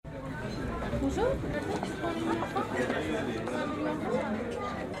Bonjour.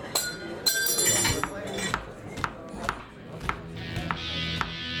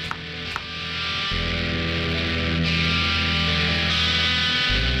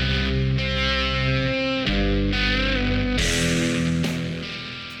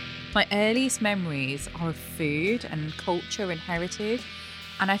 My earliest memories are of food and culture and heritage,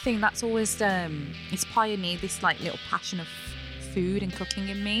 and I think that's always it's pioneered this like little passion of food and cooking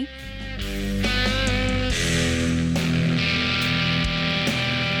in me.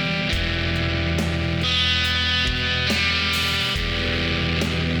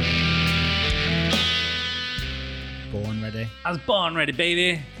 Born ready. I was born ready,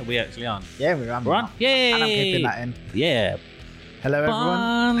 baby. Are we actually on? Yeah, we're on. We're on? Yay! And I'm keeping that in. Yeah. Hello,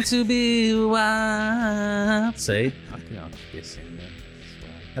 everyone. Born to be wild. See? I think I'll just be a singer.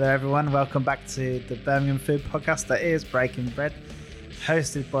 Hello, everyone. Welcome back to the Birmingham Food Podcast that is Breaking Bread,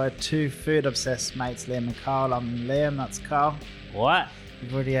 hosted by two food-obsessed mates, Liam and Carl. I'm Liam, that's Carl. What?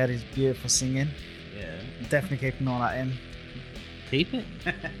 You've already heard his beautiful singing. Yeah. I'm definitely keeping all that in. Keep it?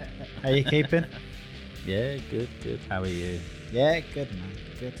 How are you keeping? Yeah, good. How are you? Yeah, good, man.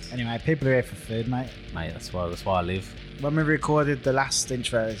 Good. Anyway, people are here for food, mate. Mate, that's why I live. When we recorded the last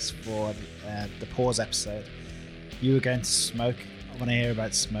intros for the pause episode, you were going to smoke. I want to hear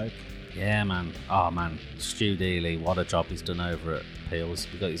about smoke. Yeah, man. Oh, man. Stu Dealey, what a job he's done over at Peels.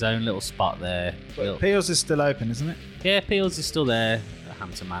 He's got his own little spot there. But Peels is still open, isn't it? Yeah, Peels is still there.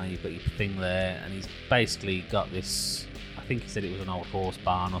 Hampton Manor, you've got your thing there. And he's basically got this, I think he said it was an old horse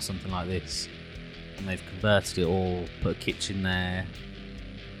barn or something like this. And they've converted it all, put a kitchen there,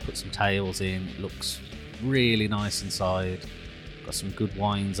 put some tables in. It looks really nice inside. Got some good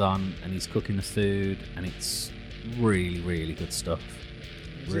wines on, and he's cooking the food, and it's really, really good stuff.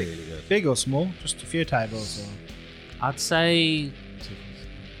 Really good. Big or small? Just a few tables? Or? I'd say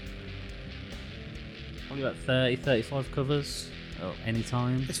probably about 30, 35 covers at any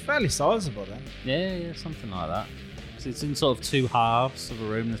time. It's fairly sizable then. Yeah, something like that. So it's in sort of two halves of a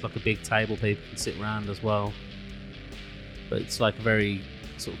room. There's like a big table people can sit around as well. But it's like a very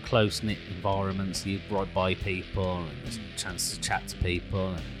sort of close-knit environment, so you're right by people and there's a chance to chat to people.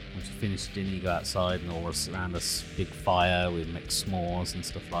 And once you finish dinner, you go outside and all around us big fire. We make s'mores and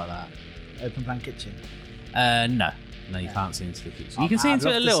stuff like that. Open plan kitchen? No, you can't see into the kitchen. You can see into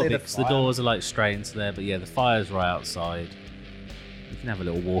it a little bit because the doors are like straight into there, but yeah, the fire's right outside. You can have a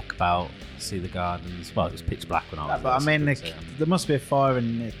little walkabout, see the gardens. Well, it was pitch black when I was there. But I mean, there must be a fire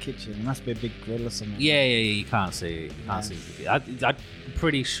in the kitchen. There must be a big grill or something. Yeah, you can't see it. You can't see it. I'm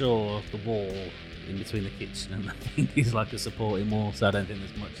pretty sure the wall in between the kitchen and the thing is like a supporting wall, so I don't think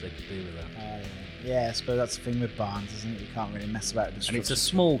there's much they could do with that. Yeah, I suppose that's the thing with barns, isn't it? You can't really mess about with the structure. And it's a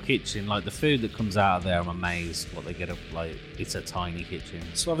small kitchen. Like the food that comes out of there, I'm amazed what they get up. Like it's a tiny kitchen.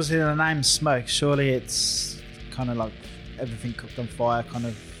 So obviously the name Smoke. Surely it's kind of like everything cooked on fire, kind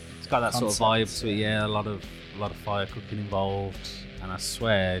of. It's got that sort of vibe to it. Yeah, a lot of fire cooking involved. And I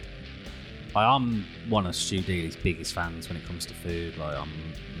swear, I'm one of Stu Dealey's biggest fans when it comes to food. Like I'm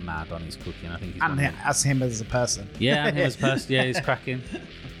mad on his cooking. I think he's as him as a person. Yeah, and him as a person. Yeah, he's cracking.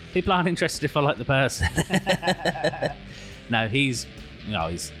 People aren't interested if I like the person. No, he's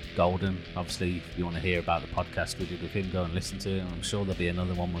golden. Obviously, if you want to hear about the podcast we did with him, go and listen to it. I'm sure there'll be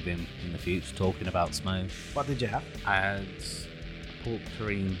another one with him in the future talking about smoke. What did you have? I had a pork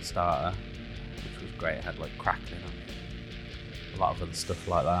terrine starter, which was great. It had like crackling on it. A lot of other stuff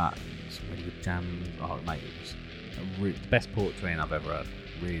like that. Some really good jams. Oh, mate, it was the best pork terrine I've ever had.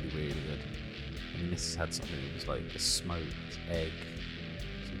 Really, really good. I mean, this had something that was like a smoked egg.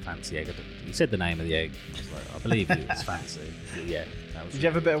 Fancy egg. You said the name of the egg. I was like, I believe you. It's fancy. But yeah. Did you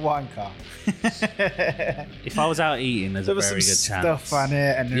have a bit of wine, Carl? If I was out eating, there's a very good chance. There was some stuff on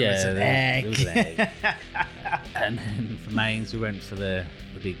it, and there was an egg. There was an egg. And then for mains, we went for the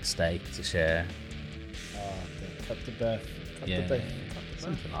big steak to share. Oh, the Côte de Bœuf. Yeah,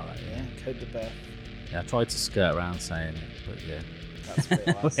 something like that. Yeah, Côte de Bœuf. Yeah, I tried to skirt around saying it, but yeah. That's a bit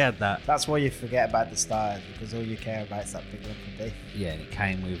nice. We had that. That's why you forget about the stars, because all you care about is that big lump of beef. Yeah, and it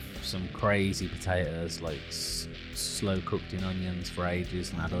came with some crazy potatoes, like slow cooked in onions for ages,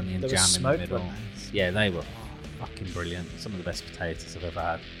 and had onion jam in the middle. Yeah, they were fucking brilliant. Some of the best potatoes I've ever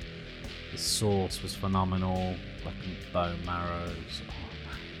had. The sauce was phenomenal, like bone marrows. Oh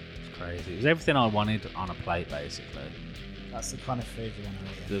man, it was crazy. It was everything I wanted on a plate, basically. That's the kind of food you want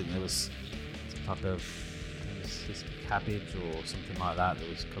to eat. There was some type of this cabbage or something like that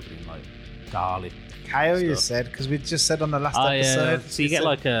was covered in like garlic. Kale, you said, because we just said on the last episode. Yeah. So you get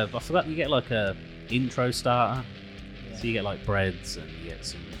like I forgot you get like a intro starter. Yeah. So you get like breads and you get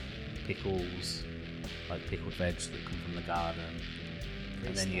some pickles, like pickled veg that come from the garden.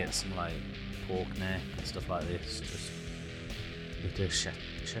 And then you get some like pork neck and stuff like this. Just a bit of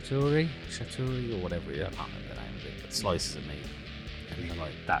charcuterie or whatever it is. I can't remember the name of it. But slices of meat. And they're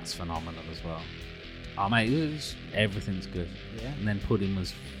like, that's phenomenal as well. Oh mate, everything's good. Yeah. And then pudding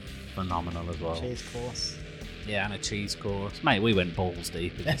was phenomenal as well. Cheese course. Yeah, and a cheese course. Mate, we went balls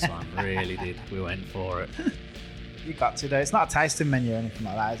deep in this one. Really did. We went for it. You got to though. It's not a tasting menu or anything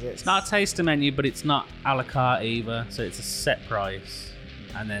like that, is it? It's not a taster menu, but it's not a la carte either. So it's a set price.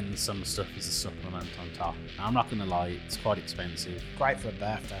 And then some stuff is a supplement on top. Now, I'm not going to lie, it's quite expensive. Great for a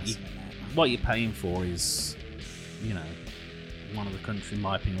birthday. Isn't it, mate? What you're paying for is, you know, in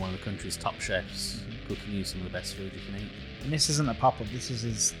my opinion, one of the country's top chefs cooking you some of the best food you can eat. And this isn't a pop-up. This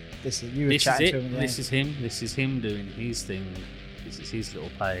is you were This is chatting it. to him. Yeah. This is him doing his thing. This is his little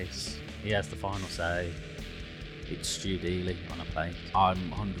place. He has the final say. It's Stu Dealey on a plate.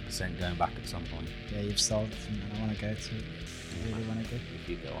 I'm 100% going back at some point. Yeah, you've sold it and I want to go to it. I really want to go. If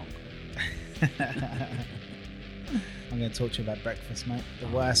you go on. I'm going to talk to you about breakfast, mate. The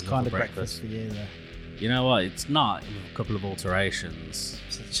worst kind of breakfast for you, though. You know what? It's not, with a couple of alterations.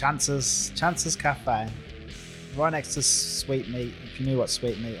 So Chances Cafe, right next to Sweetmeat. If you knew what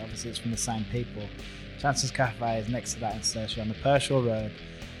Sweetmeat, obviously it's from the same people. Chances Cafe is next to that in Sturshire on the Pershore Road.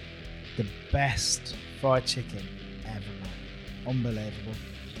 The best fried chicken ever, mate. Unbelievable.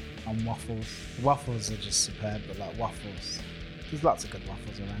 And waffles. The waffles are just superb, but like waffles. There's lots of good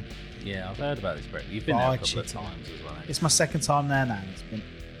waffles around. Yeah, I've heard about this breakfast. You've been there a couple of times as well. It's my second time there now.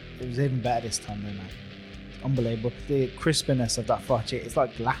 It was even better this time than that. Unbelievable. The crispiness of that fried chicken, it's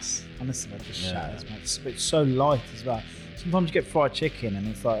like glass. Honestly, it just shatters, mate. It's so light as well. Sometimes you get fried chicken and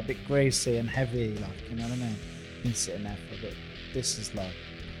it's like a bit greasy and heavy, like, you know what I mean? You've been sitting there for a bit. This is like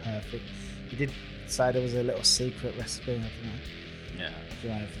perfect. You did say there was a little secret recipe, I don't know. Yeah. I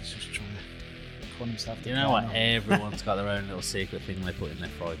don't know if he's just trying to call himself the You know what? colonel. Everyone's got their own little secret thing they put in their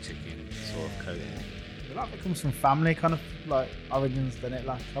fried chicken sort of coating. Yeah. A lot of it comes from family kind of like origins, doesn't it?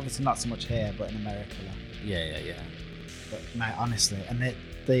 Like obviously not so much here, but in America, like. Yeah. But mate, honestly, and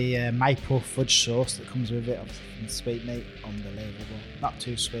the maple fudge sauce that comes with it, obviously from Sweetmeat, unbelievable. Not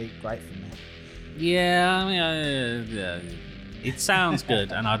too sweet, great for me. Yeah, I mean, yeah. It sounds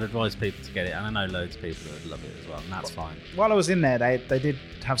good, and I'd advise people to get it. And I know loads of people that would love it as well, and that's fine. While I was in there, they did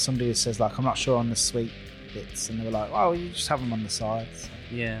have somebody who says like, I'm not sure on the sweet bits, and they were like, oh, you just have them on the sides. So.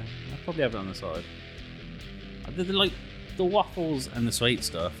 Yeah, I'll probably have it on the side. Like the waffles and the sweet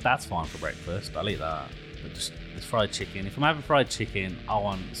stuff, that's fine for breakfast. I'll eat that. But just the fried chicken. If I'm having fried chicken, I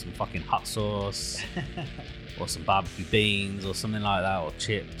want some fucking hot sauce, or some barbecue beans, or something like that, or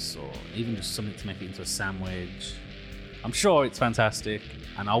chips, or even just something to make it into a sandwich. I'm sure it's fantastic,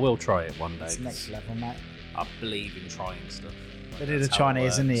 and I will try it one day. It's next level, mate. I believe in trying stuff. They do the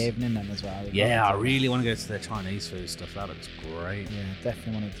Chinese in the evening then as well. Yeah, I really want to go to their Chinese food stuff. That looks great. Yeah,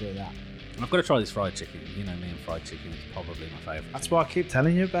 definitely want to do that. And I've got to try this fried chicken. You know me, and fried chicken is probably my favourite. That's why I keep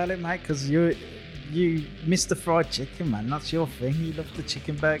telling you about it, mate, because you miss the fried chicken, man. That's your thing. You love the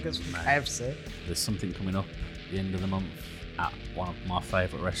chicken burgers from KFC. There's something coming up at the end of the month at one of my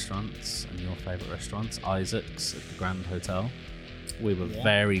favourite restaurants and your favourite restaurants, Isaac's at the Grand Hotel. We were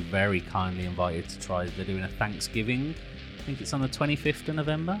very, very kindly invited to try. They're doing a Thanksgiving. I think it's on the 25th of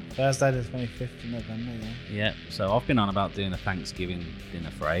November. Thursday the 25th of November, yeah. Yeah, so I've been on about doing a Thanksgiving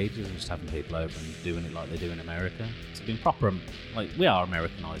dinner for ages, just having people over and doing it like they do in America. It's been proper, like, we are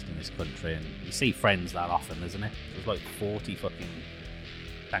Americanised in this country, and you see Friends that often, isn't it? There's like 40 fucking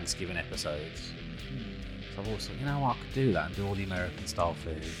Thanksgiving episodes. So I've always thought, you know what, I could do that and do all the American style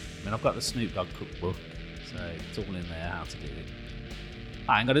food. I mean, I've got the Snoop Dogg cookbook, so it's all in there how to do it.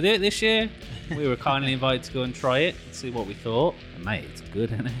 I ain't got to do it this year. We were kindly invited to go and try it, see what we thought. And mate, it's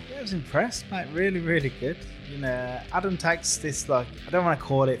good, isn't it? Yeah, I was impressed, mate. Really, really good. You know, Adam takes this, like, I don't want to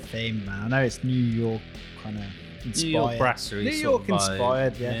call it themed, man. I know it's New York kind of inspired. New York brasserie. New York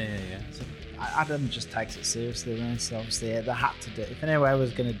inspired, yeah. Yeah. So Adam just takes it seriously, man. So obviously, they had to do it. If anywhere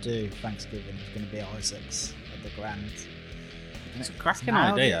was going to do Thanksgiving, it was going to be Isaac's at the Grand. It's a cracking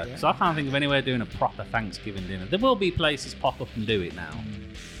idea, because I can't think of anywhere doing a proper Thanksgiving dinner. There will be places pop up and do it now,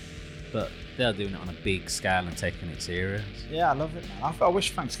 but they're doing it on a big scale and taking it serious. Yeah, I love it, man. I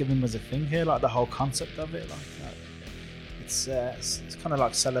wish Thanksgiving was a thing here, like the whole concept of it. Like it's kind of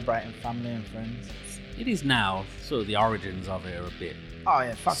like celebrating family and friends. It is now. Sort of the origins of it are a bit. Oh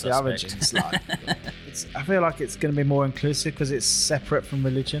yeah, fuck the origins. Like, I feel like it's going to be more inclusive because it's separate from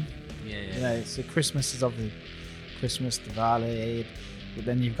religion. Yeah. You know, so Christmas is obviously Christmas, Diwali, Eid, but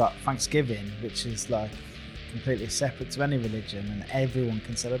then you've got Thanksgiving, which is like completely separate to any religion, and everyone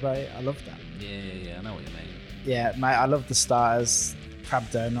can celebrate it. I love that. Yeah, I know what you mean. Yeah, mate, I love the starters, crab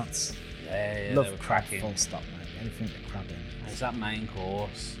donuts. Yeah, love crab, full stop, mate. Anything with crab in. There's that main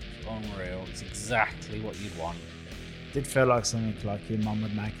course. It's unreal. It's exactly what you'd want. Did feel like something like your mum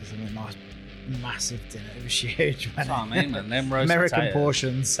would make us something nice, massive dinner. It was huge, man. That's what I mean, man. Them roast American potatoes,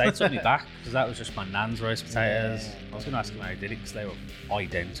 portions. They took me back because that was just my nan's roast potatoes. Yeah. I was going to ask him how he did it because they were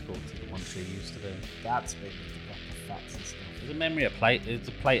identical to the ones she used to do. That's big with the proper fats and stuff. It's a memory of plate. It's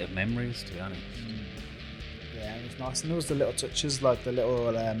a plate of memories, to be honest. Yeah, it was nice. And there was the little touches, like the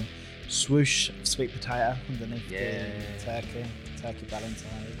little swoosh of sweet potato underneath the turkey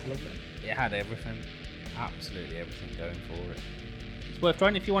Valentine. It was lovely. It had everything, absolutely everything going for it. It's worth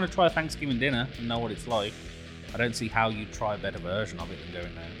trying if you want to try a Thanksgiving dinner and know what it's like. I don't see how you'd try a better version of it than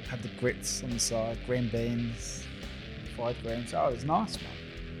going there. Had the grits on the side, green beans, fried greens. Oh, it was nice, man.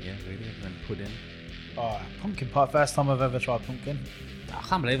 Yeah, really. And then pudding. Oh, pumpkin pie. First time I've ever tried pumpkin. I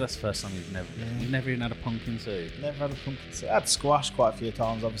can't believe that's the first time you've never even had a pumpkin soup. Never had a pumpkin soup. I had squash quite a few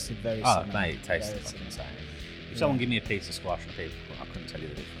times, obviously very similar. Oh, mate, it tasted fucking the same. If someone give me a piece of squash and a piece of I couldn't tell you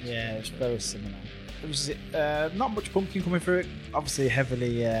the difference. Yeah, it's very similar. It was not much pumpkin coming through it. Obviously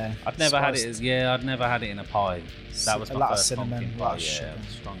heavily. I'd never had it. I'd never had it in a pie. That was a my lot of first cinnamon, pumpkin a lot pie. of Yeah, sugar.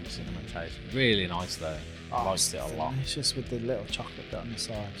 strong cinnamon taste. Really nice though. I liked it a lot. It's just with the little chocolate bit on the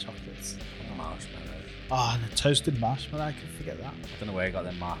side. Chocolates. Marshmallow. Oh, and a toasted marshmallow. I could forget that. I don't know where he got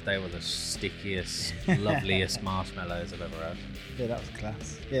them. They were the stickiest, loveliest marshmallows I've ever had. Yeah, that was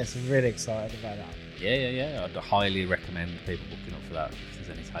class. Yeah, so really excited about that. Yeah. I'd highly recommend people booking up for that if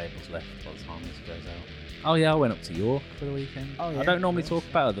there's any tables left by the time this goes out. Oh yeah, I went up to York for the weekend. Oh, yeah, I don't normally of course.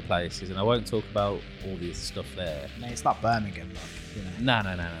 talk about other places, and I won't talk about all this stuff there. I mean, it's not Birmingham, like, you know.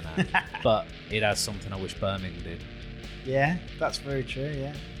 No. But it has something I wish Birmingham did. Yeah, that's very true,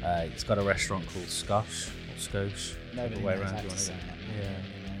 yeah. It's got a restaurant called Skosh or Skosh. Nobody whichever way knows around how you to want say to it. go. Yeah.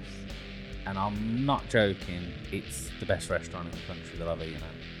 Nobody knows. And I'm not joking. It's the best restaurant in the country that I've eaten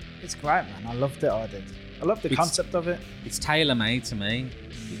at. It's great, man. I loved it. I did. I love the It's- concept of it. It's tailor-made to me.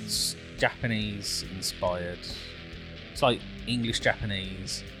 It's Japanese inspired. It's like English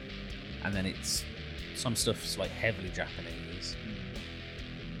Japanese, and then it's some stuff's like heavily Japanese,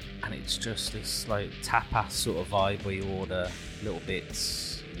 and it's just this like tapas sort of vibe where you order little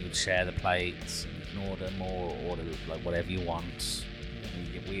bits, and you'd share the plates, and you can order more, or order like whatever you want.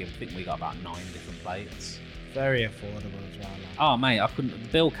 We think we got about 9 different plates. Very affordable as well. Like. Oh mate, the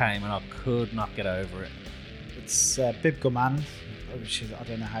bill came and I could not get over it. It's Bib Gourmand, which is, I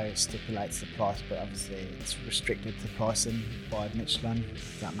don't know how it stipulates the price, but obviously it's restricted to pricing by Michelin,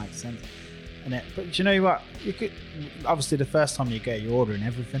 if that makes sense. But do you know what? You could obviously the first time you go, you're ordering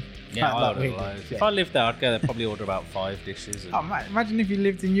everything. Yeah, I Like ordered we did, loads. yeah. If I lived there, I'd go there, probably order about 5 dishes. And Oh, mate, imagine if you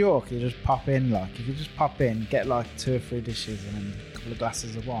lived in York, you just pop in, like, if you just pop in, get like 2 or 3 dishes and then a couple of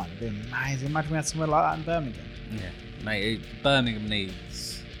glasses of wine, it'd be amazing. Imagine we had somewhere like that in Birmingham. yeah, mate, Birmingham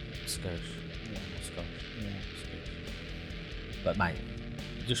needs Skosh. Yeah. Skosh. Yeah. But mate,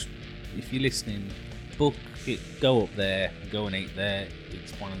 just if you're listening, book it, go up there, go and eat there.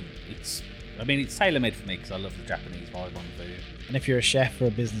 It's tailor-made for me because I love the Japanese vibe on food. And if you're a chef or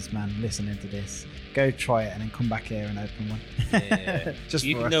a businessman listening to this, go try it and then come back here and open one. Yeah, Just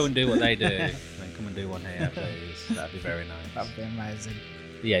you for can us. go and do what they do, then come and do one here, please. That'd be very nice. That'd be amazing.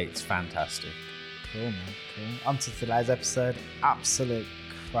 Yeah, it's fantastic. Cool, man. Cool. On to today's episode. Absolute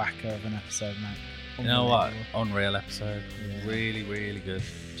cracker of an episode, mate. You know what? Unbelievable. Unreal episode. Yeah. Really, really good.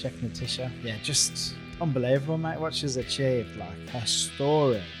 Chef Natisha. Yeah, just unbelievable, mate. What she's achieved. Like, her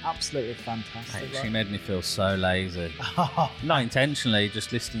story. Absolutely fantastic. Mate, she like. made me feel so lazy. Not intentionally,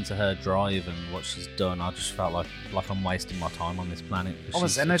 just listening to her drive and what she's done, I just felt like I'm wasting my time on this planet. 'cause I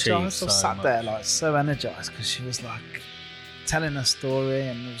was she's energized. I achieved was so sat much. there, like, so energized because she was like telling her story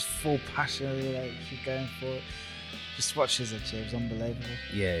and it was full passion. Like, she's going for it. Just what she's achieved is unbelievable.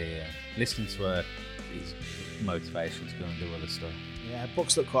 Yeah. Listening to her is motivation to go and do other stuff. Yeah,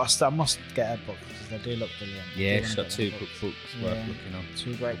 books look cool. I must get her books because they do look brilliant. Yeah, Do she's wanna got get 2 her books books. worth Yeah. looking up.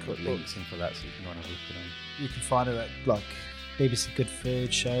 2 great Put cookbooks. links in for that so you can go and have a look at them. You can find her at like BBC Good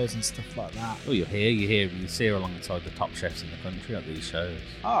Food shows and stuff like that. Oh, you see her alongside the top chefs in the country at these shows.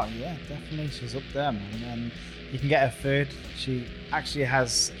 Oh yeah, definitely. She's up there, man. And you can get her food. She actually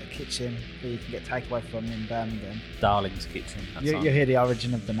has a kitchen that you can get takeaway from in Birmingham. Darling's Kitchen. That's You on. hear the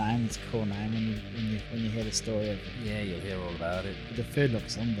origin of the name. It's a cool name when you hear the story of it. Yeah, you'll hear all about it. The food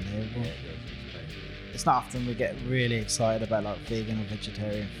looks unbelievable. Yeah, it does. It's crazy. It's not often we get really excited about like vegan or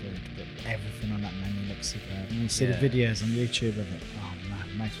vegetarian food, but everything on that menu looks superb. And you see the Yeah. videos on YouTube of it. Oh man,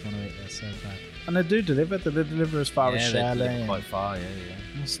 it makes me want to eat there so bad. And they do deliver. They deliver as far as Yeah, they Shirley. live quite far, yeah.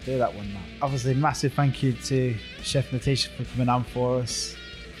 Let's do that one now. Obviously, massive thank you to Chef Natisha for coming on for us.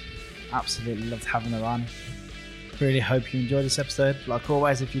 Absolutely loved having her on. Really hope you enjoyed this episode. Like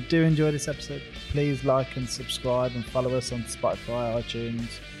always, if you do enjoy this episode, please like and subscribe and follow us on Spotify,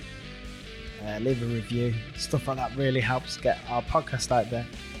 iTunes. Leave a review. Stuff like that really helps get our podcast out there.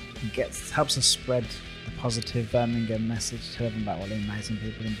 Helps us spread the positive Birmingham message, tell them about all the amazing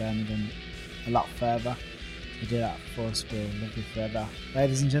people in Birmingham a lot further. If you do that for us, we'll love you forever.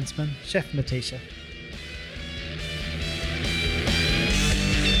 Ladies and gentlemen, Chef Natisha.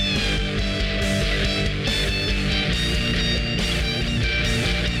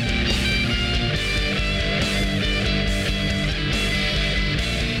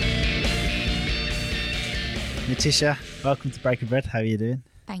 Natisha, welcome to Breaking Bread. How are you doing?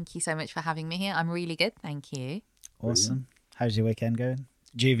 Thank you so much for having me here. I'm really good, thank you. Awesome. How's your weekend going?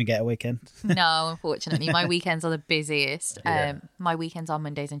 Do you even get a weekend? No, unfortunately. My weekends are the busiest. Yeah. My weekends are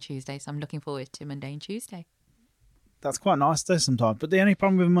Mondays and Tuesdays, so I'm looking forward to Monday and Tuesday. That's quite nice though sometimes. But the only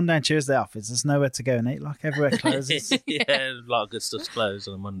problem with Monday and Tuesday off is there's nowhere to go and eat. Like everywhere closes. Yeah, a lot of good stuff's closed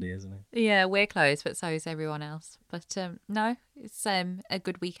on a Monday, isn't it? Yeah, we're closed, but so is everyone else. But no, it's a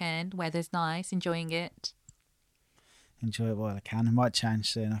good weekend. Weather's nice, enjoying it. Enjoy it while I can. It might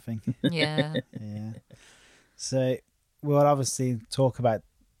change soon, I think. Yeah. Yeah. So we'll obviously talk about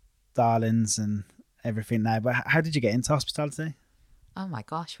Darlings and everything now. But how did you get into hospitality? Oh my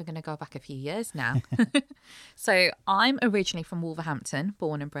gosh, we're going to go back a few years now. So I'm originally from Wolverhampton,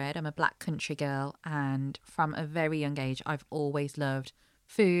 born and bred. I'm a black country girl. And from a very young age, I've always loved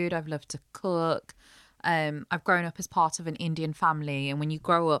food. I've loved to cook. I've grown up as part of an Indian family. And when you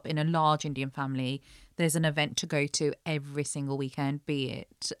grow up in a large Indian family, there's an event to go to every single weekend, be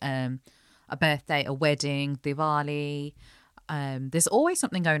it a birthday, a wedding, Diwali. There's always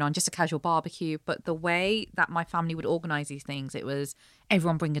something going on, just a casual barbecue. But the way that my family would organise these things, it was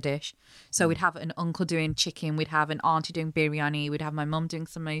everyone bring a dish. So we'd have an uncle doing chicken, we'd have an auntie doing biryani, we'd have my mum doing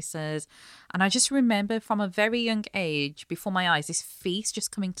samosas. And I just remember from a very young age, before my eyes, this feast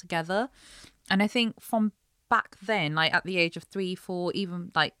just coming together. And I think from back then, like at the age of 3, 4,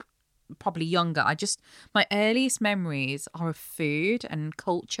 even like probably younger, my earliest memories are of food and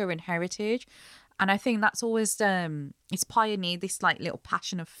culture and heritage. And I think that's always, it's pioneered this like little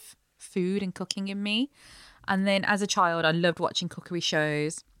passion of food and cooking in me. And then as a child, I loved watching cookery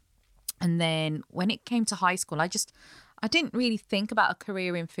shows. And then when it came to high school, I didn't really think about a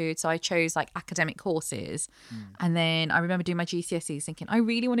career in food. So I chose like academic courses. And then I remember doing my GCSEs thinking, I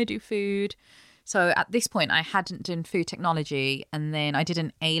really want to do food. So at this point, I hadn't done food technology. And then I did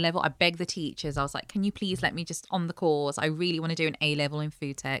an A-level. I begged the teachers. I was like, can you please let me just on the course? I really want to do an A-level in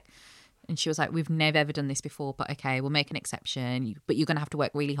food tech. And she was like, we've never ever done this before, but okay, we'll make an exception. But you're going to have to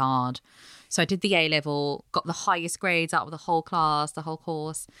work really hard. So I did the A-level, got the highest grades out of the whole class, the whole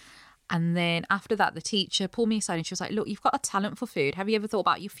course. And then after that, the teacher pulled me aside and she was like, look, you've got a talent for food. Have you ever thought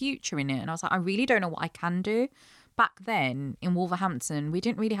about your future in it? And I was like, I really don't know what I can do. Back then in Wolverhampton, we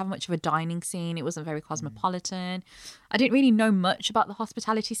didn't really have much of a dining scene. It wasn't very cosmopolitan. I didn't really know much about the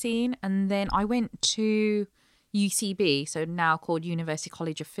hospitality scene. And then I went to UCB, so now called University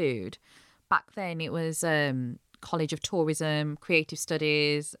College of Food. Back then it was College of Tourism, Creative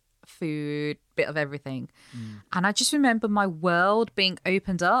Studies, food, bit of everything. And I just remember my world being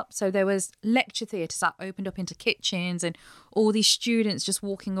opened up. So there was lecture theatres that opened up into kitchens and all these students just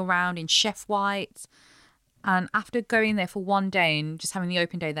walking around in chef whites. And after going there for one day and just having the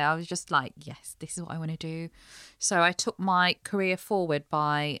open day there, I was just like, yes, this is what I want to do. So I took my career forward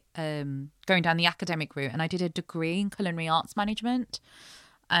by going down the academic route, and I did a degree in culinary arts management,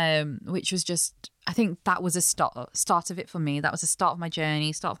 which was just, I think that was a start of it for me. That was the start of my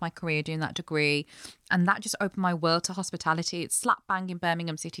journey, start of my career doing that degree. And that just opened my world to hospitality. It's slap bang in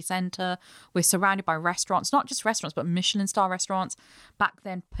Birmingham city centre. We're surrounded by restaurants, not just restaurants, but Michelin star restaurants. Back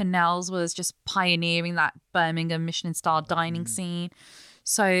then, Purnell's was just pioneering that Birmingham Michelin star dining scene.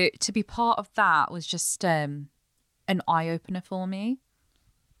 So to be part of that was just an eye-opener for me.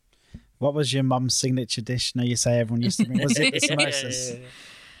 What was your mum's signature dish? No, you say everyone used to bring. Was it the samosas?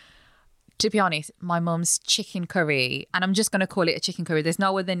 To be honest, my mum's chicken curry, and I'm just going to call it a chicken curry. There's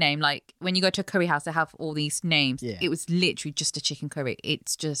no other name. Like when you go to a curry house, they have all these names. Yeah. It was literally just a chicken curry.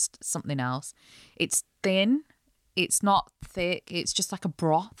 It's just something else. It's thin. It's not thick. It's just like a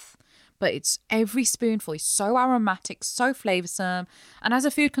broth. But it's every spoonful is so aromatic, so flavoursome. And as a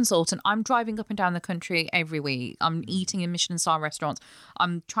food consultant, I'm driving up and down the country every week. I'm eating in Michelin star restaurants.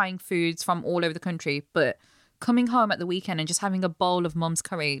 I'm trying foods from all over the country. But coming home at the weekend and just having a bowl of mum's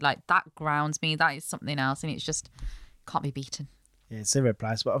curry, like that grounds me. That is something else. And it's just can't be beaten. Yeah, it's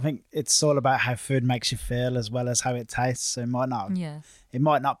irreplaceable. I think it's all about how food makes you feel as well as how it tastes. So it might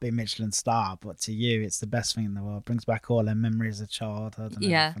not be Michelin star, but to you, it's the best thing in the world. It brings back all their memories of childhood and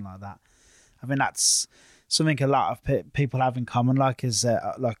everything like that. I think that's something a lot of people have in common. Like is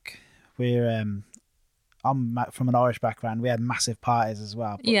like I'm from an Irish background. We had massive parties as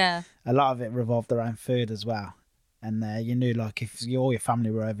well. But Yeah. a lot of it revolved around food as well. And you knew, like, if all your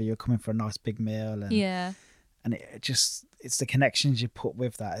family were over, you're coming for a nice big meal. And, Yeah. and it's the connections you put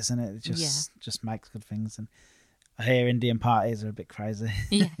with that, isn't it? It just makes good things. And I hear Indian parties are a bit crazy.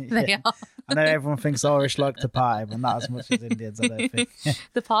 Yeah, they are. I know everyone thinks Irish like to party, but not as much as Indians, I don't think.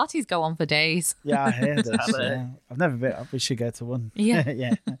 The parties go on for days. Yeah, I hear this. Have they? Yeah. I've never been. We should go to one. Yeah.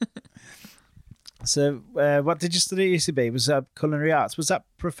 Yeah. So, what did you study at UCB? Was that culinary arts? Was that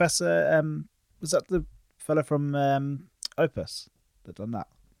Professor? Was that the fellow from Opus that done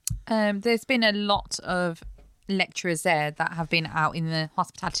that? There's been a lot of lecturers there that have been out in the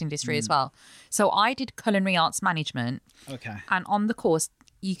hospitality industry as well. So I did culinary arts management, Okay. and on the course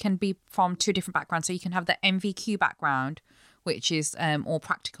you can be from two different backgrounds. So you can have the MVQ background, which is all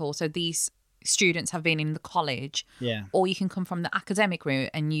practical. So these students have been in the college, Yeah. or you can come from the academic route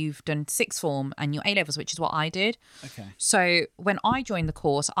and you've done sixth form and your A levels, which is what I did. Okay. So when I joined the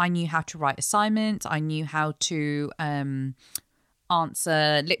course, I knew how to write assignments. I knew how to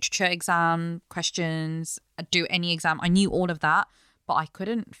answer literature exam questions, do any exam. I knew all of that, but I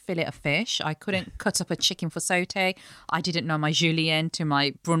couldn't fillet a fish. I couldn't cut up a chicken for sauté. I didn't know my julienne to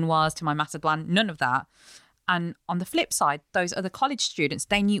my brunoise to my macédoine, none of that. And on the flip side, those other college students,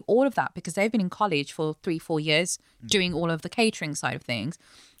 they knew all of that because they've been in college for 3-4 years doing all of the catering side of things,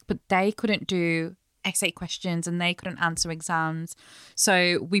 but they couldn't do essay questions and they couldn't answer exams.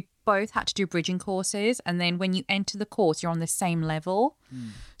 So we both had to do bridging courses. And then when you enter the course, you're on the same level.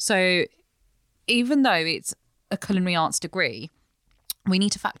 So even though it's a culinary arts degree, we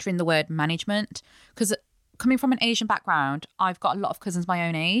need to factor in the word management, because coming from an Asian background, I've got a lot of cousins my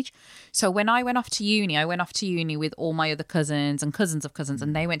own age. So when I went off to uni, I went off to uni with all my other cousins and cousins of cousins,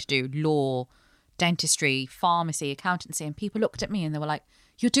 and they went to do law, dentistry, pharmacy, accountancy. And people looked at me and they were like,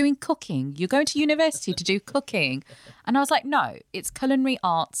 "You're doing cooking. You're going to university to do cooking." And I was like, no, it's culinary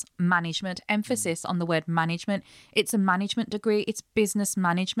arts management, emphasis on the word management. It's a management degree. It's business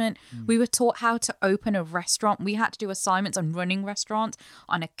management. We were taught how to open a restaurant. We had to do assignments on running restaurants,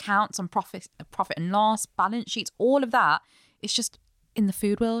 on accounts, on profit and loss, balance sheets, all of that. It's just in the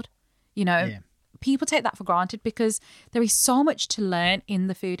food world, you know. Yeah. People take that for granted because there is so much to learn in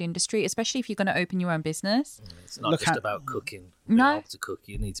the food industry, especially if you're going to open your own business. It's not Look just at- about cooking. No. Being able to cook,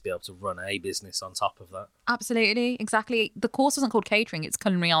 you need to be able to run a business on top of that. Absolutely, exactly. The course isn't called catering, it's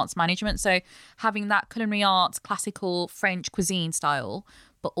culinary arts management. So having that culinary arts, classical French cuisine style,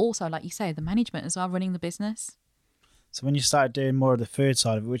 but also, like you say, the management as well, running the business. So when you started doing more of the food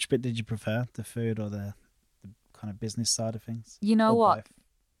side of it, which bit did you prefer, the food or the kind of business side of things? You know Or what? both?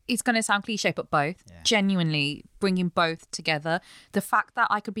 It's going to sound cliche, but both. Yeah. Genuinely bringing both together. The fact that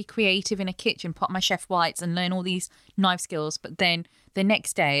I could be creative in a kitchen, put my chef whites and learn all these knife skills, but then the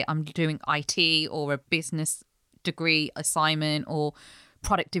next day I'm doing IT or a business degree assignment or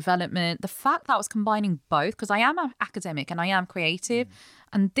product development. The fact that I was combining both, because I am an academic and I am creative,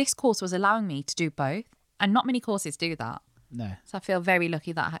 and this course was allowing me to do both. And not many courses do that. No. So I feel very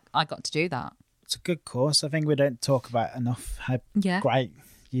lucky that I got to do that. It's a good course. I think we don't talk about enough how Yeah. great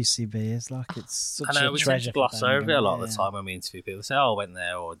UCB is. Like, it's such I know a we tend treasure. to for gloss over Birmingham. it a lot of the Yeah. time when we interview people. They say, "Oh, I went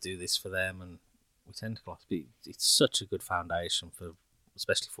there," or "Do this for them," and we tend to gloss. But it's such a good foundation for,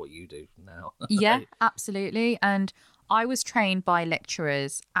 especially for what you do now. Yeah, absolutely. And I was trained by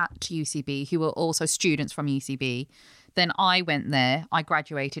lecturers at UCB who were also students from UCB. Then I went there, I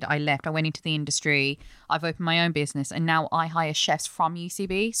graduated, I left, I went into the industry, I've opened my own business, and now I hire chefs from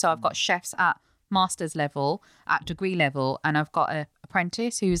UCB. So I've got chefs at master's level, at degree level, and I've got an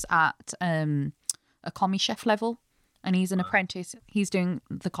apprentice who's at a commis chef level. And he's an apprentice. He's doing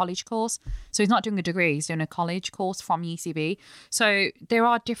the college course. So he's not doing a degree, he's doing a college course from UCB. So there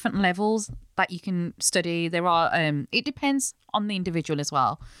are different levels that you can study. There are, it depends on the individual as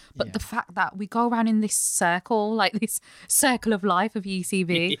well. But Yeah. the fact that we go around in this circle, like this circle of life of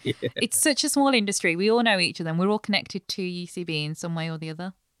UCB, it's such a small industry. We all know each other and we're all connected to UCB in some way or the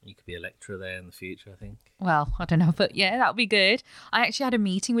other. You could be a lecturer there in the future, I think. Well, I don't know, but yeah, that would be good. I actually had a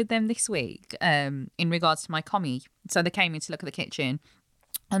meeting with them this week in regards to my commie. So they came in to look at the kitchen.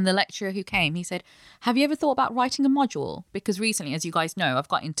 And the lecturer who came, he said, "Have you ever thought about writing a module? Because recently, as you guys know, I've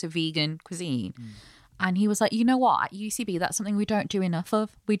got into vegan cuisine." And he was like, "You know what? At UCB, that's something we don't do enough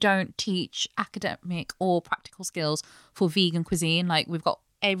of. We don't teach academic or practical skills for vegan cuisine. Like, we've got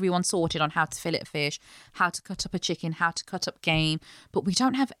everyone sorted on how to fillet a fish, how to cut up a chicken, how to cut up game, but we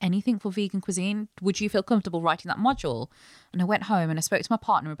don't have anything for vegan cuisine. Would you feel comfortable writing that module?" And I went home and I spoke to my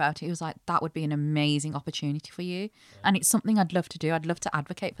partner about it. He was like, "That would be an amazing opportunity for you." And it's something I'd love to do. I'd love to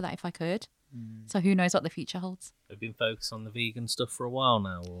advocate for that if I could. So who knows what the future holds. Have you been focused on the vegan stuff for a while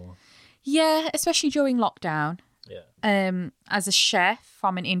now, or Yeah, especially during lockdown. Yeah. As a chef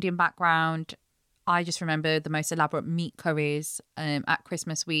from an Indian background, I just remember the most elaborate meat curries. At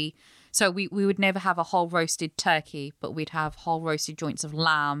Christmas, we would never have a whole roasted turkey, but we'd have whole roasted joints of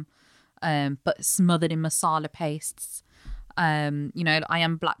lamb, but smothered in masala pastes. I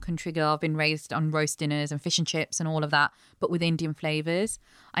am black country girl. I've been raised on roast dinners and fish and chips and all of that, but with Indian flavors.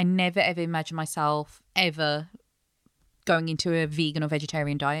 I never ever imagined myself ever going into a vegan or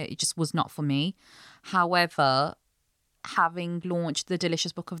vegetarian diet. It just was not for me. However, having launched the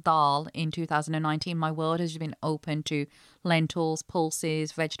Delicious Book of Dal in 2019, my world has been open to lentils,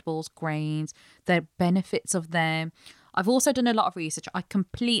 pulses, vegetables, grains, the benefits of them. I've also done a lot of research. I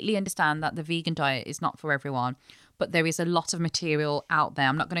completely understand that the vegan diet is not for everyone, but there is a lot of material out there.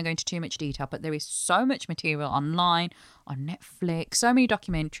 I'm not going to go into too much detail, but there is so much material online, on Netflix, so many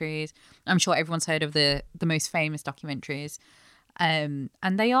documentaries. I'm sure everyone's heard of the most famous documentaries. And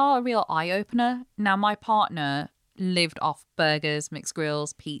they are a real eye-opener. Now, my partner lived off burgers, mixed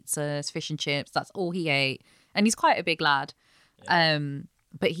grills, pizzas, fish and chips. That's all he ate. And he's quite a big lad. Yeah.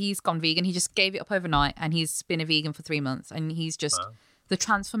 But he's gone vegan. He just gave it up overnight and he's been a vegan for 3 months. And he's just, the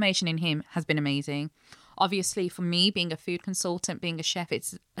transformation in him has been amazing. Obviously, for me, being a food consultant, being a chef,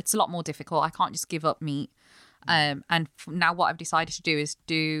 it's a lot more difficult. I can't just give up meat. And now what I've decided to do is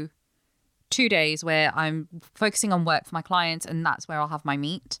do 2 days where I'm focusing on work for my clients, and that's where I'll have my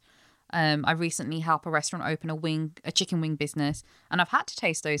meat. I recently helped a restaurant open a chicken wing business, and I've had to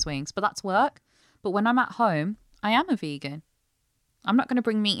taste those wings, but that's work. But when I'm at home, I am a vegan. I'm not going to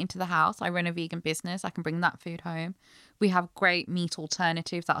bring meat into the house. I run a vegan business. I can bring that food home. We have great meat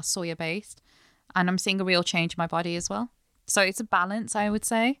alternatives that are soya based, and I'm seeing a real change in my body as well. So it's a balance, I would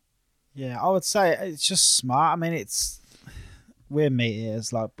say. Yeah, I would say it's just smart. I mean, we're meat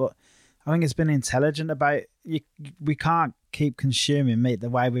eaters, but I think it's been intelligent about we can't keep consuming meat the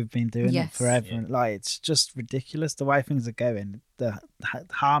way we've been doing it forever. Yeah. It's just ridiculous the way things are going, the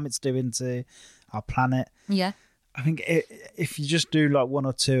harm it's doing to our planet. Yeah. I think if you just do 1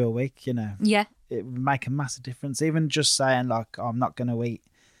 or 2 a week, yeah, it would make a massive difference. Even just saying I'm not going to eat.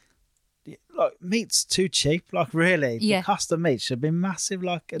 Meat's too cheap. Really, the cost of meat should be massive.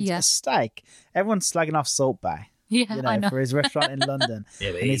 A steak. Everyone's slagging off Salt Bay. Yeah, I know. For his restaurant in London.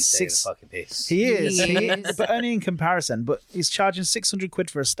 Yeah, but he's taking a fucking piss. He is, but only in comparison. But he's charging 600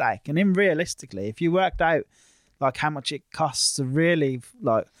 quid for a steak, and realistically, if you worked out how much it costs to really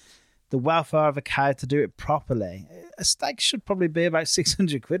the welfare of a cow to do it properly, a steak should probably be about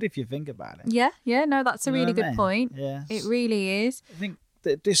 600 quid if you think about it. Yeah, no, that's a really good point. Yeah, it really is. I think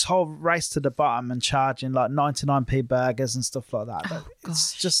that this whole race to the bottom and charging 99p burgers and stuff like that,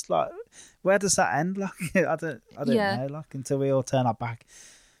 it's just where does that end? I don't know. Until we all turn our back.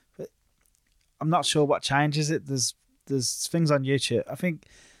 But I'm not sure what changes it. There's things on YouTube. I think,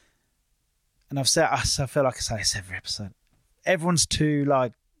 and I feel like I say this every episode. Everyone's too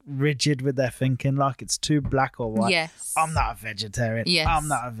rigid with their thinking. It's too black or white. Yes. I'm not a vegetarian. Yes. I'm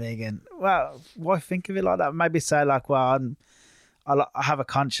not a vegan. Well, why think of it like that? Maybe say I have a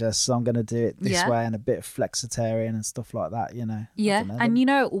conscience, so I'm going to do it this way, and a bit of flexitarian and stuff like that, Yeah,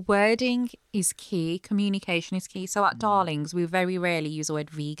 and wording is key. Communication is key. So at Darlings, we very rarely use the word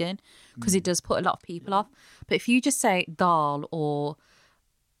vegan because it does put a lot of people off. But if you just say dal or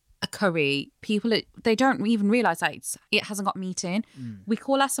a curry, people, they don't even realise that it hasn't got meat in. We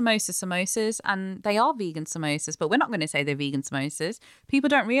call our samosas, and they are vegan samosas, but we're not going to say they're vegan samosas. People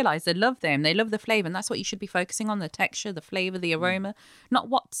don't realise they love them. They love the flavour, and that's what you should be focusing on, the texture, the flavour, the aroma, not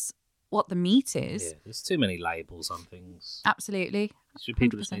what the meat is. Yeah, there's too many labels on things. Absolutely. So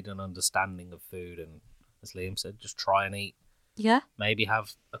people just need an understanding of food, and as Liam said, just try and eat. Yeah. Maybe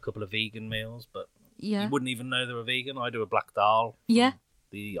have a couple of vegan meals, but you wouldn't even know they were vegan. I do a black dal. Yeah.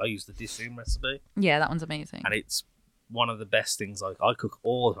 I use the Dissoom recipe. Yeah, that one's amazing. And it's one of the best things. I cook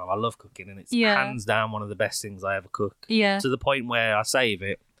all the time. I love cooking, and it's hands down one of the best things I ever cook. Yeah. To the point where I save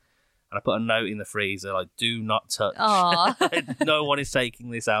it, and I put a note in the freezer, do not touch. No one is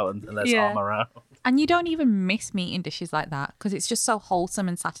taking this out unless I'm around. And you don't even miss meat in dishes like that because it's just so wholesome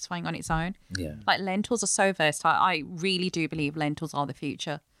and satisfying on its own. Yeah. Lentils are so versatile. I really do believe lentils are the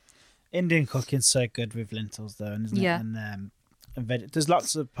future. Indian cooking's so good with lentils, though, isn't it? Yeah. And there's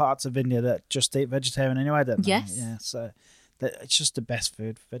lots of parts of India that just eat vegetarian anyway, don't they? Yes. Yeah, so it's just the best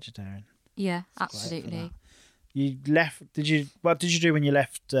food for vegetarian. Yeah, absolutely. What did you do when you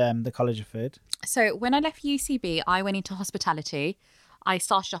left the College of Food? So when I left UCB, I went into hospitality. I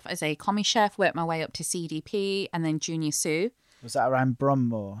started off as a commis chef, worked my way up to CDP and then junior sous. Was that around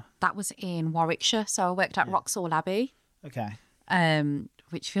Brum or? That was in Warwickshire. So I worked at Wroxall Abbey. Okay.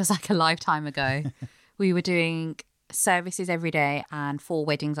 Which feels like a lifetime ago. We were doing services every day and 4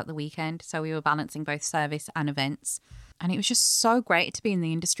 weddings at the weekend. So we were balancing both service and events. And it was just so great to be in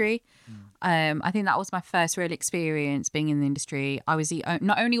the industry. I think that was my first real experience being in the industry. I was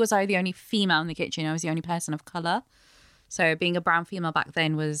not only was I the only female in the kitchen, I was the only person of colour. So being a brown female back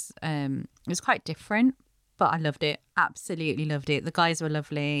then was it was quite different, but I loved it. Absolutely loved it. The guys were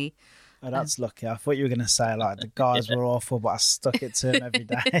lovely. Oh, that's lucky. I thought you were going to say like the guys were awful, but I stuck it to them every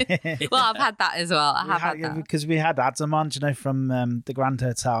day. Well, I've had that as well. I have had that. Because we had Adam on, you know, from the Grand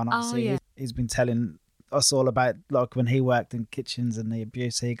Hotel, and obviously he's been telling us all about like when he worked in kitchens and the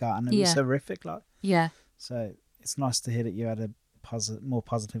abuse he got, and it was horrific. Like, so it's nice to hear that you had a more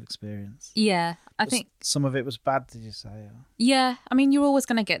positive experience. Yeah, I think some of it was bad. Did you say? Yeah, I mean, you're always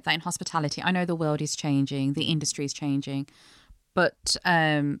going to get that in hospitality. I know the world is changing, the industry is changing. But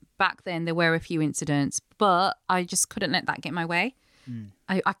back then there were a few incidents, but I just couldn't let that get in my way.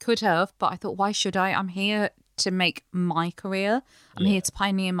 I could have, but I thought, why should I? I'm here to make my career. I'm here to